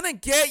 She's gonna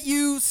get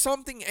you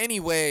something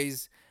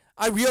anyways.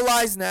 I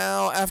realize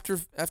now after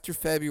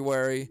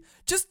February.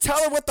 Just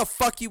tell her what the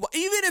fuck you want.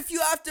 Even if you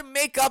have to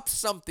make up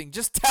something,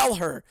 just tell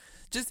her.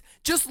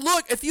 Just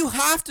look. If you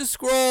have to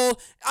scroll,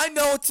 I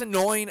know it's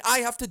annoying. I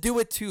have to do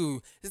it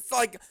too. It's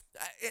like,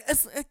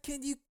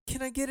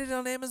 can I get it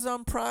on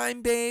Amazon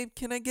Prime, babe?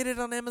 Can I get it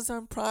on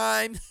Amazon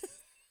Prime?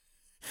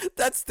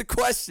 That's the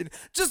question.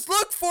 Just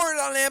look for it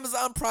on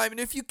Amazon Prime, and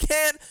if you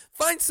can't,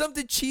 find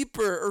something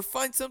cheaper or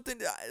find something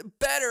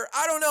better.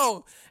 I don't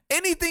know.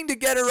 Anything to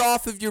get her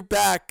off of your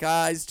back,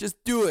 guys.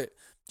 Just do it.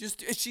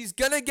 Just she's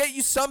gonna get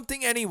you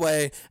something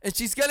anyway, and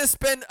she's gonna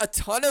spend a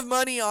ton of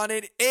money on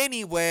it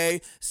anyway.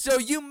 So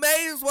you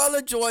may as well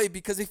enjoy it,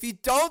 because if you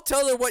don't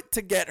tell her what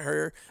to get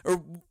her or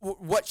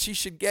what she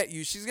should get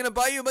you, she's gonna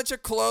buy you a bunch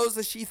of clothes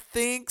that she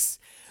thinks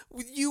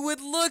you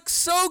would look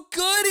so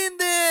good in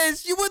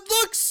this. You would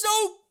look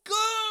so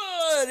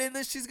good. And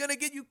then she's going to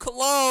get you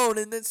cologne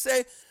and then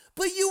say,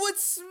 but you would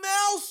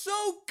smell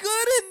so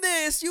good in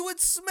this. You would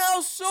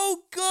smell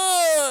so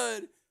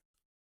good.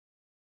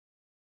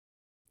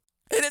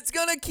 And it's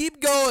going to keep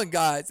going,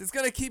 guys. It's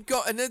going to keep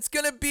going. And it's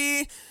going to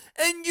be,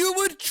 and you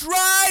would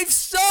drive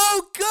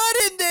so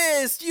good in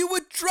this. You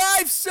would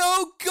drive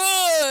so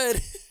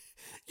good.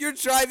 You're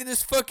driving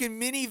this fucking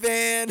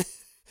minivan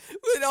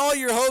when all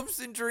your hopes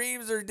and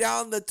dreams are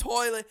down the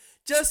toilet.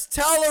 Just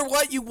tell her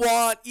what you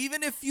want,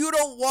 even if you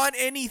don't want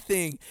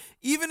anything.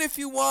 Even if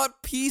you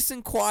want peace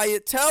and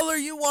quiet, tell her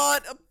you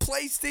want a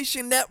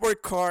PlayStation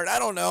Network card. I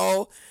don't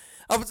know.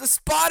 A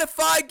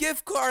Spotify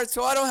gift card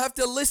so I don't have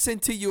to listen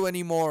to you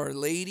anymore,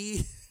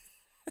 lady.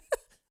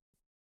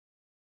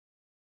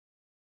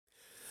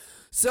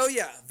 So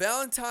yeah,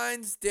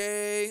 Valentine's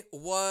Day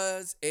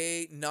was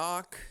a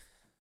knockout.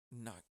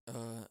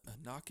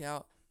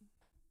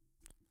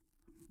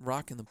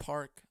 Rock in the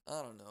park.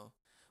 I don't know.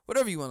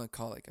 Whatever you want to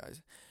call it,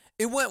 guys.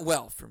 It went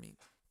well for me.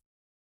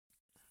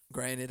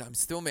 Granted, I'm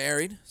still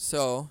married,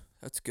 so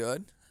that's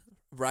good.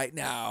 Right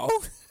now.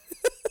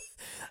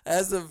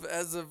 as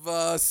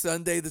of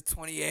Sunday the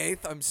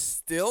 28th, I'm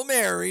still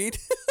married.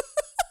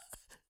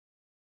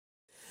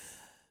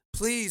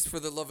 Please, for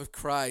the love of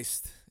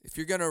Christ, if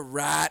you're going to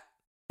rat,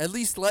 at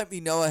least let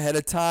me know ahead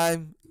of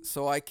time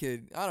so I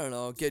could, I don't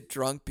know, get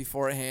drunk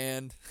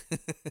beforehand.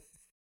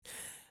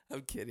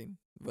 I'm kidding.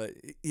 But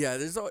yeah,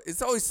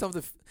 it's always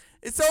something.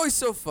 It's always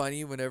so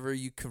funny whenever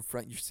you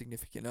confront your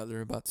significant other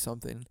about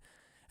something.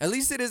 At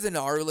least it is in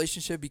our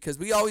relationship, because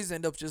we always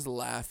end up just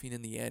laughing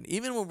in the end,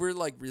 even when we're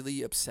like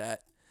really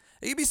upset.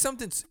 It could be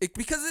something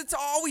because it's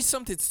always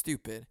something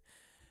stupid.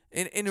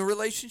 In a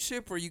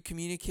relationship where you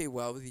communicate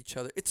well with each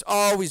other, it's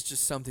always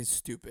just something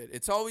stupid.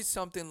 It's always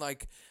something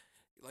like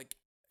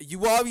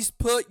you always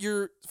put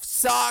your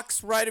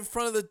socks right in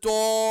front of the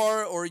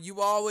door, or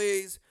you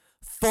always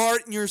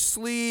fart in your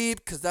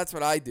sleep, because that's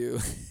what I do.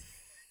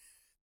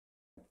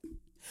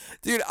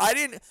 Dude, I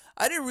didn't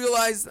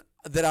realize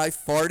that I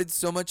farted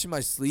so much in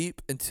my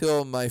sleep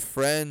until my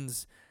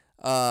friends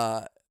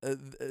here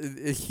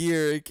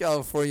in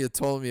California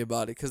told me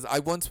about it, because I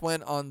once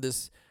went on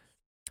this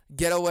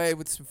getaway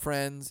with some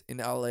friends in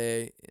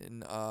LA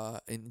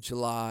in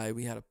July.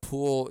 We had a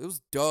pool. It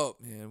was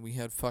dope, man. We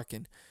had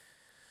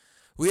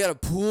a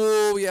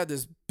pool. We had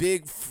this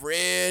big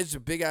fridge, a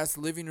big ass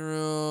living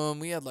room.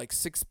 We had like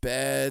 6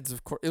 beds.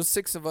 Of course, it was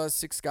 6 of us,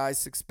 6 guys,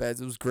 6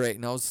 beds. It was great.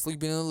 And I was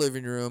sleeping in the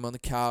living room on the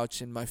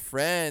couch. And my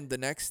friend, the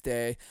next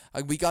day,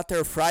 we got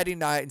there Friday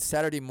night and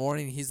Saturday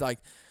morning. He's like,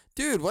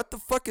 dude, what the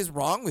fuck is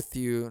wrong with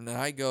you? And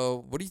I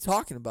go, what are you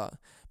talking about?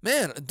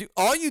 Man, dude,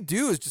 all you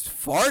do is just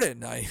fart at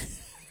night.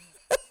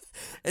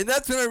 And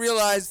that's when I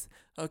realized,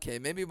 okay,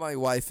 maybe my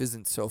wife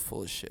isn't so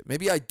full of shit.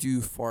 Maybe I do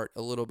fart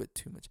a little bit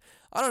too much.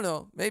 I don't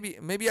know.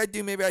 Maybe I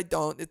do. Maybe I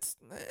don't.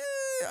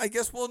 I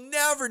guess we'll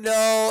never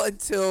know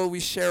until we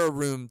share a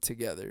room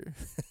together.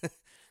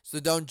 So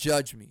don't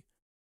judge me.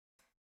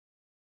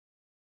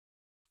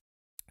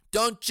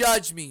 Don't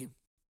judge me.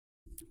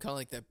 Kind of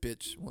like that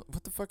bitch.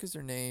 What the fuck is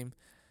her name?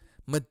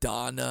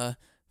 Madonna.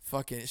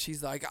 Fucking,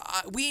 she's like,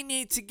 we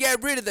need to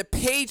get rid of the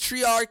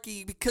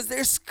patriarchy because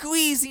they're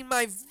squeezing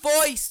my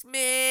voice,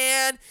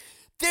 man.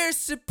 They're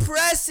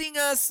suppressing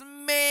us,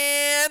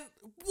 man.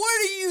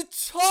 What are you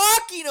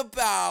talking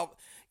about?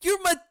 You're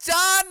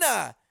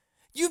Madonna.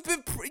 You've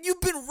been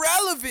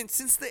relevant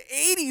since the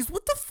 80s.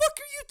 What the fuck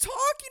are you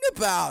talking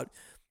about?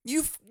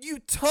 You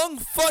tongue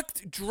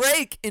fucked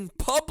Drake in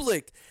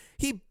public.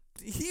 He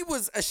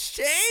was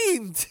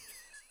ashamed.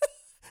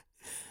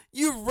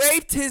 You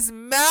raped his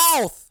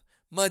mouth,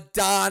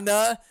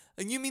 Madonna.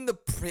 And you mean the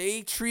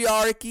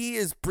patriarchy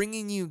is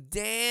bringing you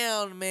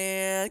down,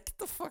 man? Get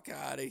the fuck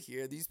out of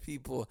here. These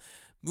people,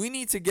 we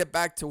need to get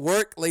back to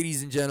work,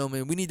 ladies and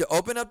gentlemen. We need to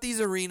open up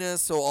these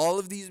arenas so all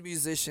of these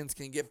musicians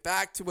can get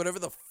back to whatever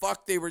the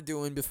fuck they were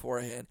doing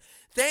beforehand.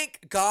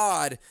 Thank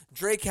God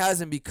Drake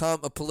hasn't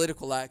become a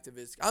political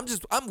activist.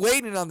 I'm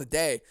waiting on the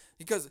day,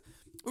 because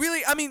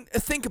really, I mean,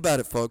 think about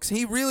it, folks.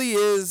 He really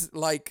is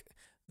like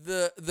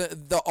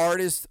the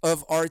artist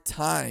of our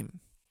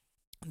time.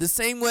 The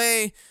same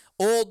way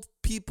old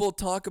people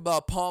talk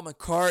about Paul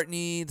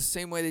McCartney, the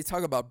same way they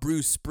talk about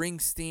Bruce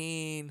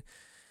Springsteen,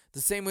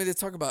 the same way they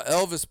talk about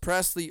Elvis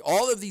Presley,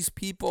 all of these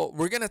people,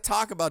 we're going to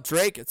talk about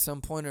Drake at some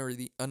point or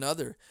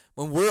another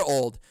when we're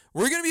old.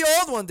 We're going to be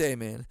old one day,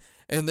 man.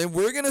 And then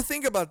we're going to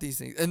think about these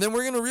things. And then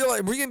we're going to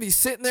realize, we're going to be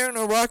sitting there in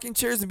our rocking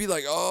chairs and be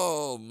like,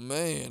 oh,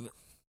 man.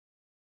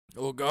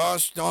 Oh,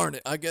 gosh darn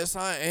it. I guess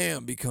I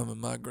am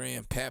becoming my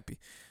grandpappy.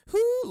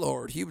 Whoo,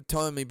 Lord, he would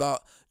tell me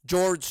about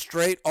George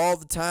Strait all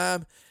the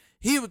time.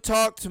 He would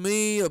talk to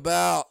me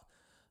about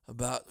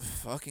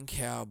fucking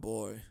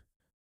cowboy.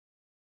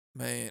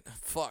 Man,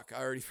 fuck,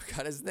 I already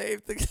forgot his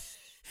name.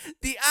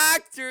 The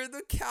actor,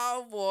 the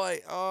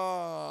cowboy.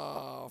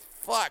 Oh,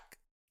 fuck.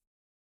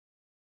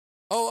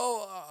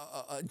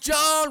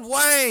 John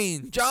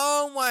Wayne.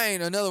 John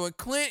Wayne. Another one.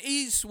 Clint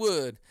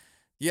Eastwood.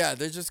 Yeah,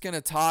 they're just going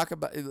to talk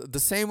about the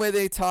same way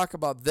they talk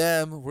about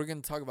them. We're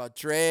going to talk about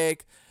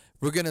Drake.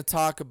 We're going to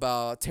talk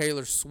about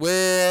Taylor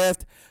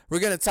Swift. We're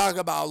going to talk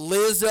about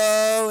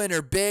Lizzo and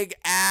her big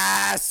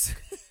ass.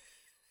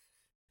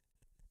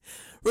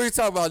 We're going to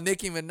talk about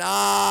Nicki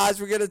Minaj.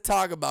 We're going to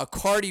talk about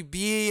Cardi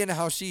B and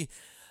how she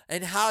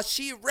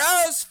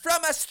rose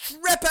from a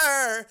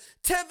stripper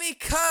to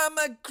become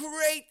a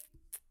great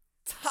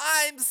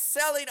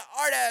time-selling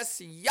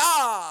artist.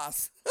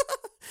 Yas.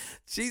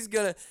 She's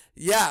gonna,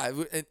 yeah,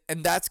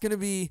 and that's gonna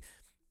be,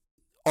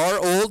 our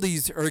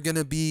oldies are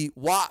gonna be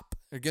WAP.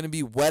 They're gonna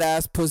be wet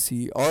ass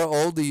pussy. Our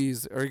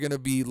oldies are gonna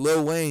be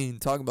Lil Wayne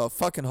talking about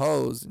fucking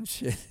hoes and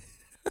shit.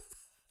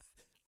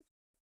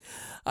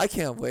 I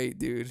can't wait,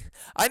 dude.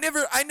 I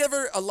never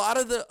a lot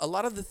of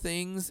the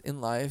things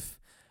in life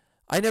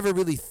I never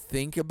really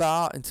think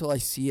about until I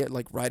see it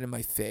like right in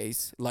my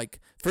face. Like,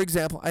 for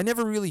example, I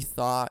never really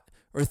thought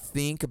or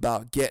think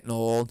about getting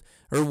old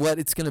or what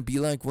it's going to be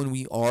like when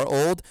we are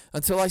old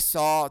until I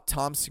saw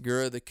Tom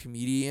Segura, the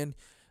comedian,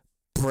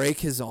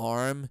 break his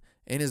arm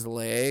and his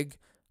leg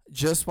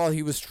just while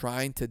he was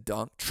trying to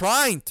dunk.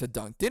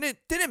 Didn't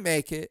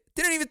make it.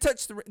 Didn't even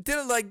touch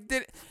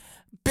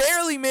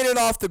barely made it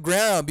off the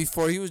ground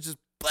before he was just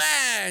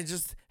blah,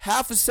 just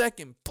half a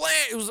second. Blah,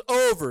 it was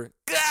over.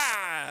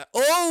 Gah,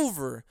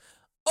 over.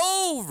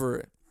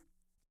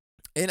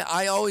 And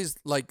I always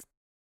like,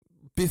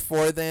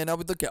 before then, I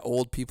would look at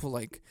old people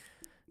like,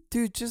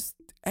 dude, just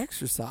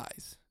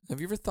exercise. Have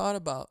you ever thought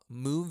about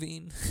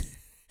moving?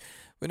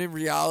 When in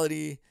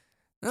reality,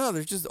 no,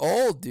 they're just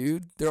old,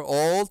 dude. They're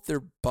old.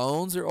 Their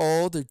bones are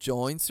old. Their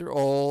joints are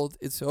old.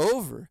 It's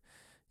over.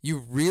 You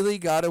really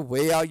got to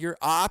weigh out your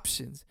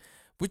options,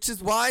 which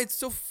is why it's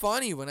so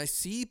funny when I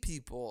see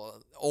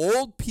people,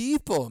 old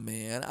people,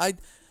 man.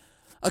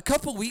 A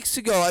couple weeks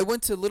ago, I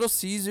went to Little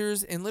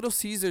Caesars, and Little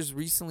Caesars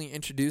recently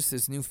introduced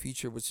this new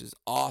feature, which is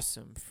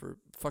awesome for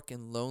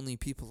fucking lonely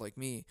people like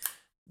me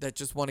that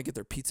just want to get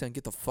their pizza and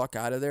get the fuck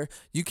out of there.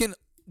 You can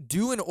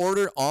do an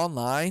order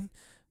online,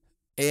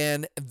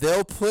 and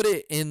they'll put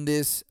it in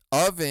this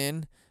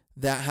oven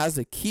that has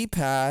a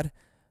keypad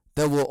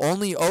that will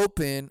only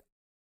open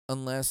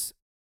unless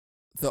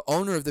the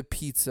owner of the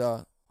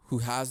pizza, who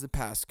has the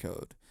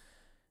passcode,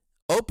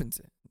 opens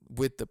it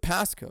with the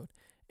passcode.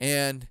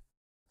 And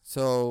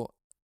so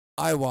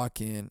I walk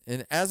in,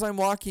 and as I'm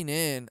walking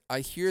in, I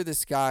hear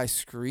this guy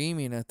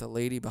screaming at the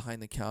lady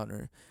behind the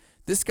counter.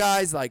 This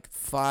guy's like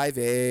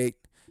 5'8".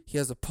 He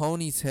has a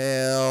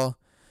ponytail.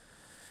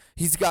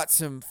 He's got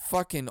some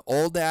fucking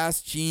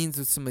old-ass jeans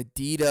with some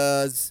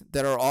Adidas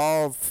that are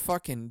all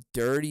fucking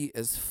dirty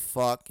as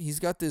fuck. He's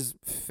got this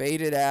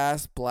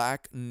faded-ass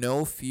black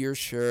No Fear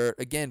shirt.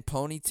 Again,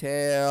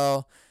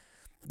 ponytail.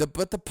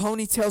 But the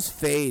ponytail's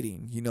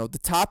fading. You know, the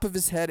top of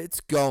his head, it's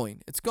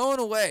going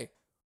away.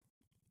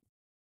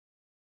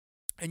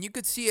 And you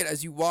could see it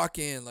as you walk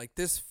in. Like,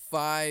 this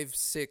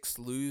 5'6"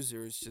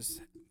 loser's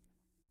just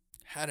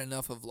had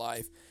enough of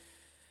life.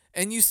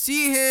 And you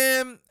see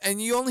him,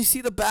 and you only see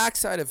the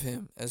backside of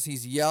him as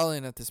he's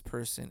yelling at this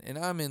person. And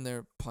I'm in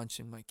there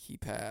punching my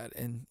keypad,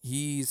 and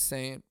he's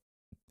saying,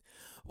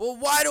 well,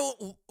 why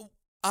don't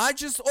I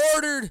just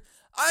ordered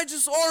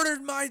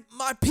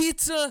my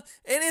pizza,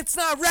 and it's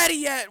not ready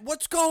yet.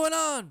 What's going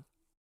on?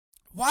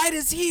 Why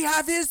does he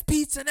have his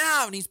pizza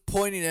now? And he's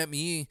pointing at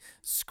me,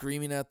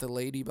 screaming at the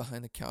lady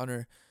behind the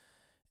counter.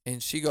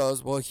 And she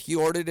goes, well, he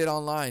ordered it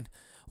online.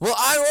 Well,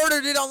 I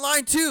ordered it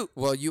online too.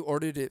 Well, you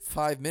ordered it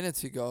 5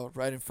 minutes ago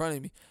right in front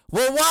of me.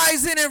 Well, why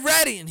isn't it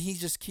ready? And he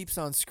just keeps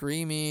on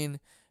screaming.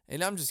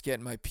 And I'm just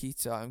getting my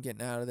pizza. I'm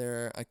getting out of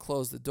there. I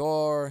close the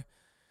door.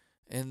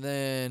 And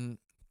then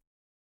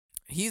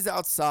he's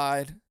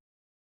outside,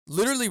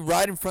 literally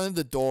right in front of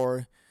the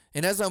door.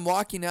 And as I'm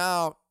walking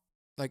out,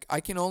 like, I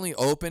can only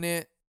open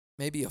it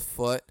maybe a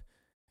foot.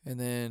 And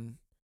then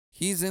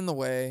he's in the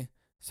way.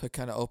 So I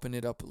kind of open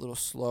it up a little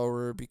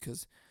slower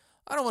because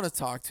I don't want to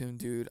talk to him,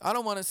 dude. I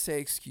don't want to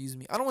say excuse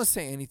me. I don't want to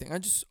say anything. I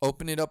just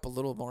open it up a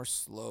little more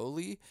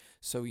slowly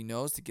so he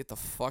knows to get the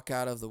fuck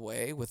out of the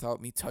way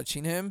without me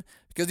touching him.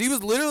 Because he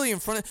was literally in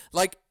front of,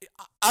 like,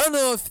 I don't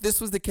know if this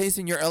was the case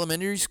in your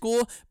elementary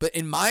school, but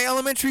in my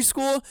elementary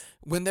school,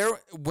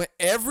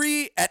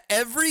 at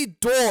every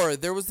door,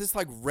 there was this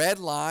like red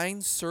line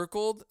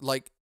circled,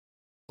 like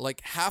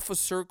half a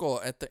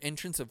circle at the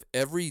entrance of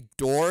every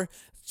door,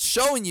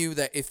 showing you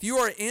that if you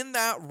are in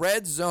that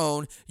red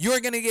zone, you're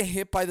going to get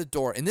hit by the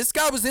door. And this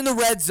guy was in the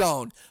red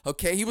zone,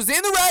 okay? He was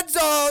in the red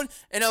zone,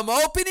 and I'm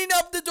opening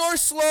up the door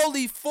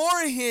slowly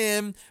for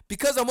him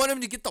because I want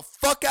him to get the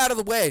fuck out of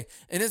the way.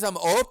 And as I'm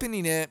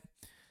opening it,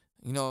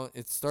 you know,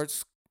 it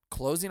starts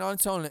closing on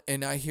its own,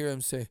 and I hear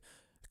him say,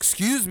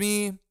 excuse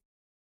me.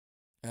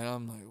 And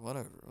I'm like,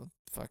 whatever. What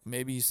the fuck?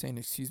 Maybe he's saying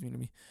excuse me to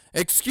me.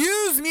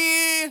 Excuse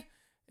me!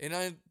 And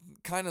I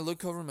kind of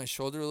look over my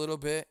shoulder a little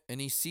bit,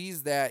 and he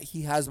sees that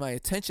he has my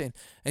attention.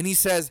 And he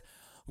says,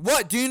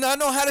 what? Do you not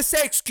know how to say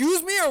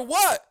excuse me or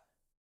what?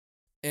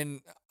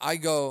 And I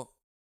go,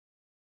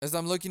 as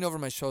I'm looking over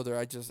my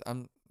shoulder,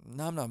 I'm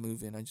not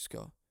moving. I just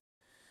go,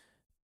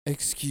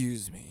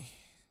 excuse me.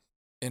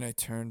 And I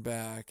turn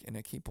back and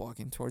I keep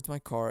walking towards my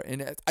car.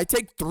 And I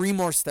take 3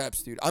 more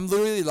steps, dude. I'm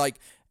literally like,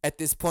 at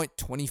this point,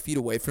 20 feet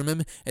away from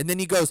him. And then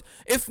he goes,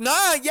 if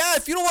not, yeah,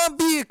 if you don't want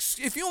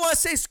to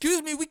say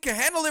excuse me, we can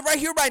handle it right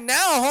here, right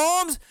now,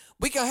 Holmes.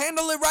 We can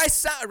handle it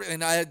right now.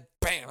 And I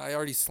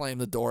already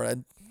slammed the door. I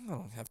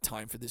don't have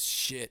time for this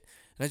shit.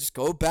 And I just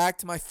go back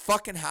to my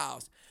fucking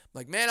house. I'm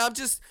like, man, I'm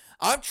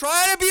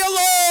trying to be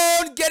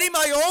alone, getting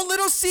my own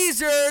little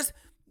Caesars.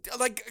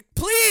 Like,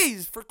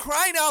 please, for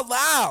crying out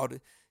loud.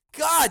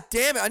 God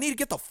damn it, I need to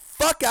get the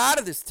fuck out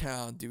of this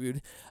town,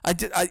 dude. I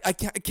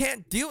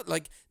can't deal with,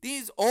 like,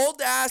 these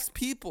old-ass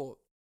people.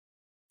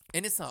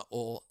 And it's not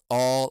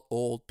all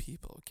old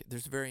people. Okay,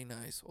 there's very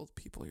nice old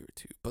people here,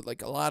 too. But,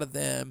 like, a lot of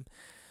them,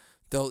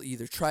 they'll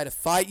either try to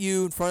fight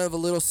you in front of a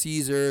Little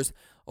Caesars,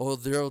 or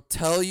they'll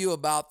tell you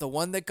about the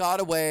one that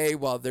got away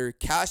while they're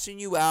cashing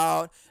you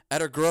out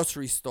at a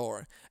grocery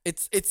store.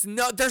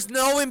 There's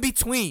no in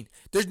between.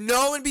 There's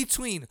no in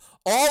between.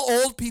 All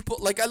old people,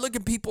 like I look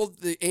at people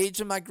the age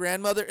of my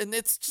grandmother, and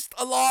it's just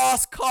a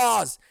lost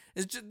cause.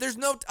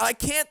 I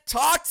can't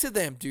talk to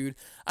them, dude.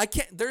 I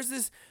can't.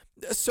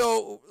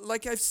 So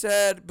like I've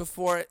said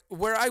before,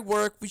 where I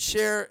work, we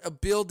share a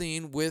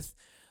building with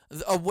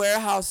a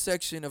warehouse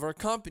section of our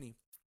company.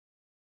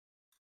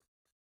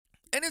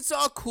 And it's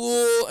all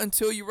cool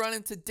until you run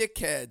into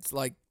dickheads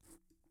like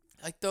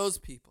those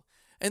people.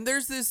 And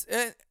there's this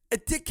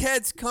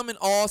dickheads come in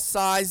all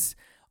sizes,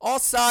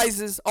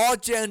 all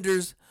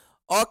genders,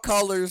 all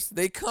colors.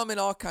 They come in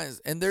all kinds.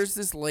 And there's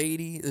this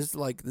lady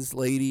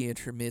in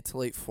her mid to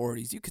late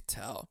 40s. You could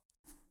tell.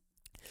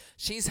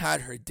 She's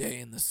had her day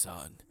in the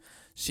sun.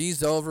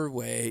 She's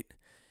overweight.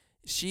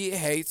 She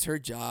hates her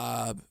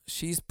job.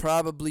 She's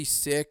probably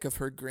sick of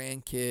her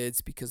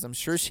grandkids because I'm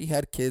sure she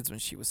had kids when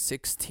she was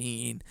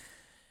 16.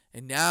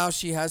 And now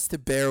she has to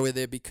bear with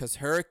it because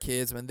her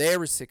kids, when they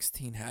were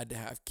 16, had to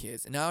have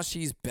kids. And now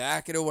she's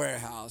back at a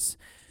warehouse,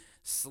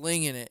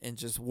 slinging it and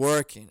just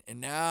working.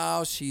 And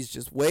now she's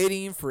just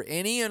waiting for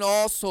any and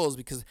all souls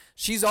because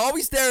she's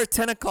always there at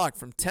 10 o'clock.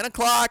 From 10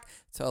 o'clock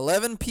to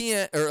 11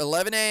 p.m. or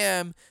 11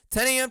 a.m.,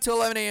 10 a.m. to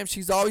 11 a.m.,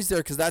 she's always there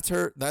because that's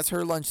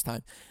her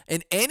lunchtime.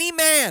 And any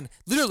man,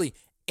 literally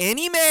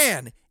any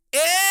man,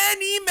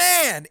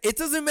 it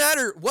doesn't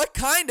matter what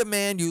kind of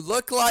man you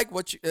look like,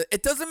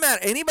 it doesn't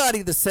matter.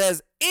 Anybody that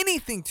says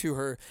anything to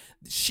her,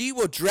 she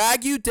will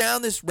drag you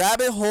down this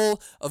rabbit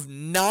hole of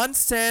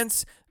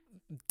nonsense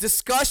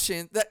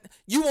discussion that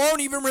you won't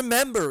even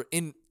remember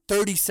in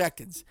 30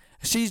 seconds.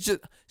 She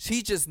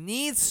just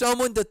needs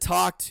someone to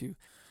talk to.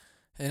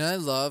 And I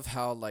love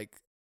how, like,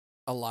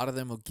 a lot of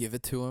them will give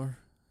it to her.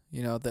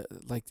 You know,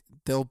 that, like,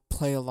 they'll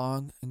play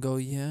along and go,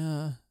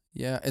 yeah,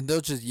 and they'll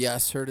just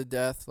yes her to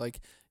death, like,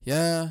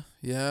 yeah.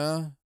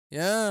 And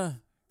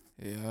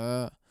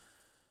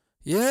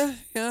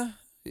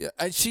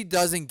she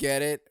doesn't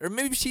get it. Or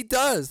maybe she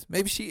does.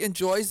 Maybe she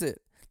enjoys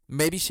it.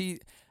 Maybe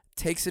she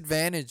takes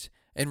advantage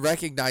and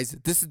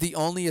recognizes this is the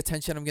only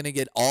attention I'm going to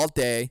get all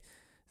day.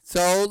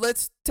 So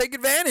let's take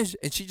advantage.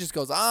 And she just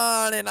goes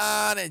on and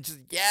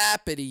just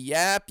yappity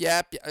yap.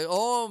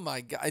 Oh my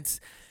God. It's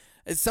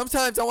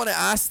sometimes I want to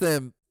ask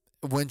them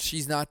when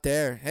she's not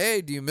there,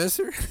 hey, do you miss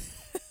her?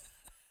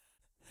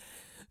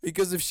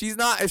 Because if she's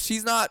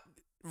not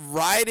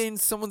riding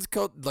someone's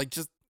coat, like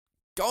just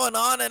going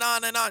on and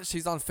on,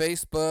 she's on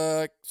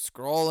Facebook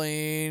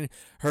scrolling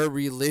her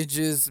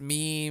religious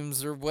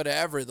memes or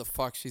whatever the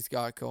fuck she's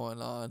got going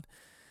on.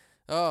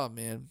 Oh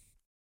man.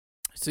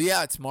 So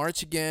yeah, it's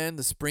March again.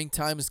 The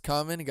springtime is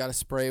coming. You got to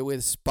spray away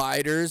the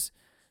spiders.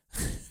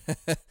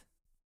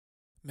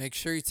 Make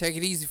sure you take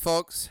it easy,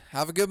 folks.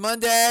 Have a good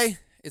Monday.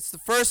 It's the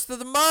first of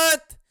the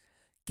month.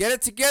 Get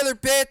it together,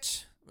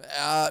 bitch.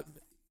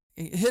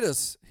 Hit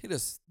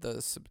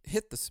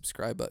the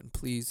subscribe button,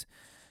 please.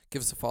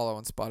 Give us a follow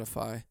on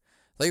Spotify.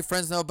 Let your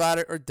friends know about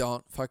it or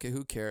don't. Fuck it,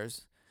 who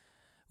cares?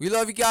 We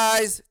love you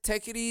guys.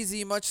 Take it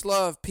easy. Much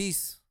love.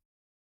 Peace.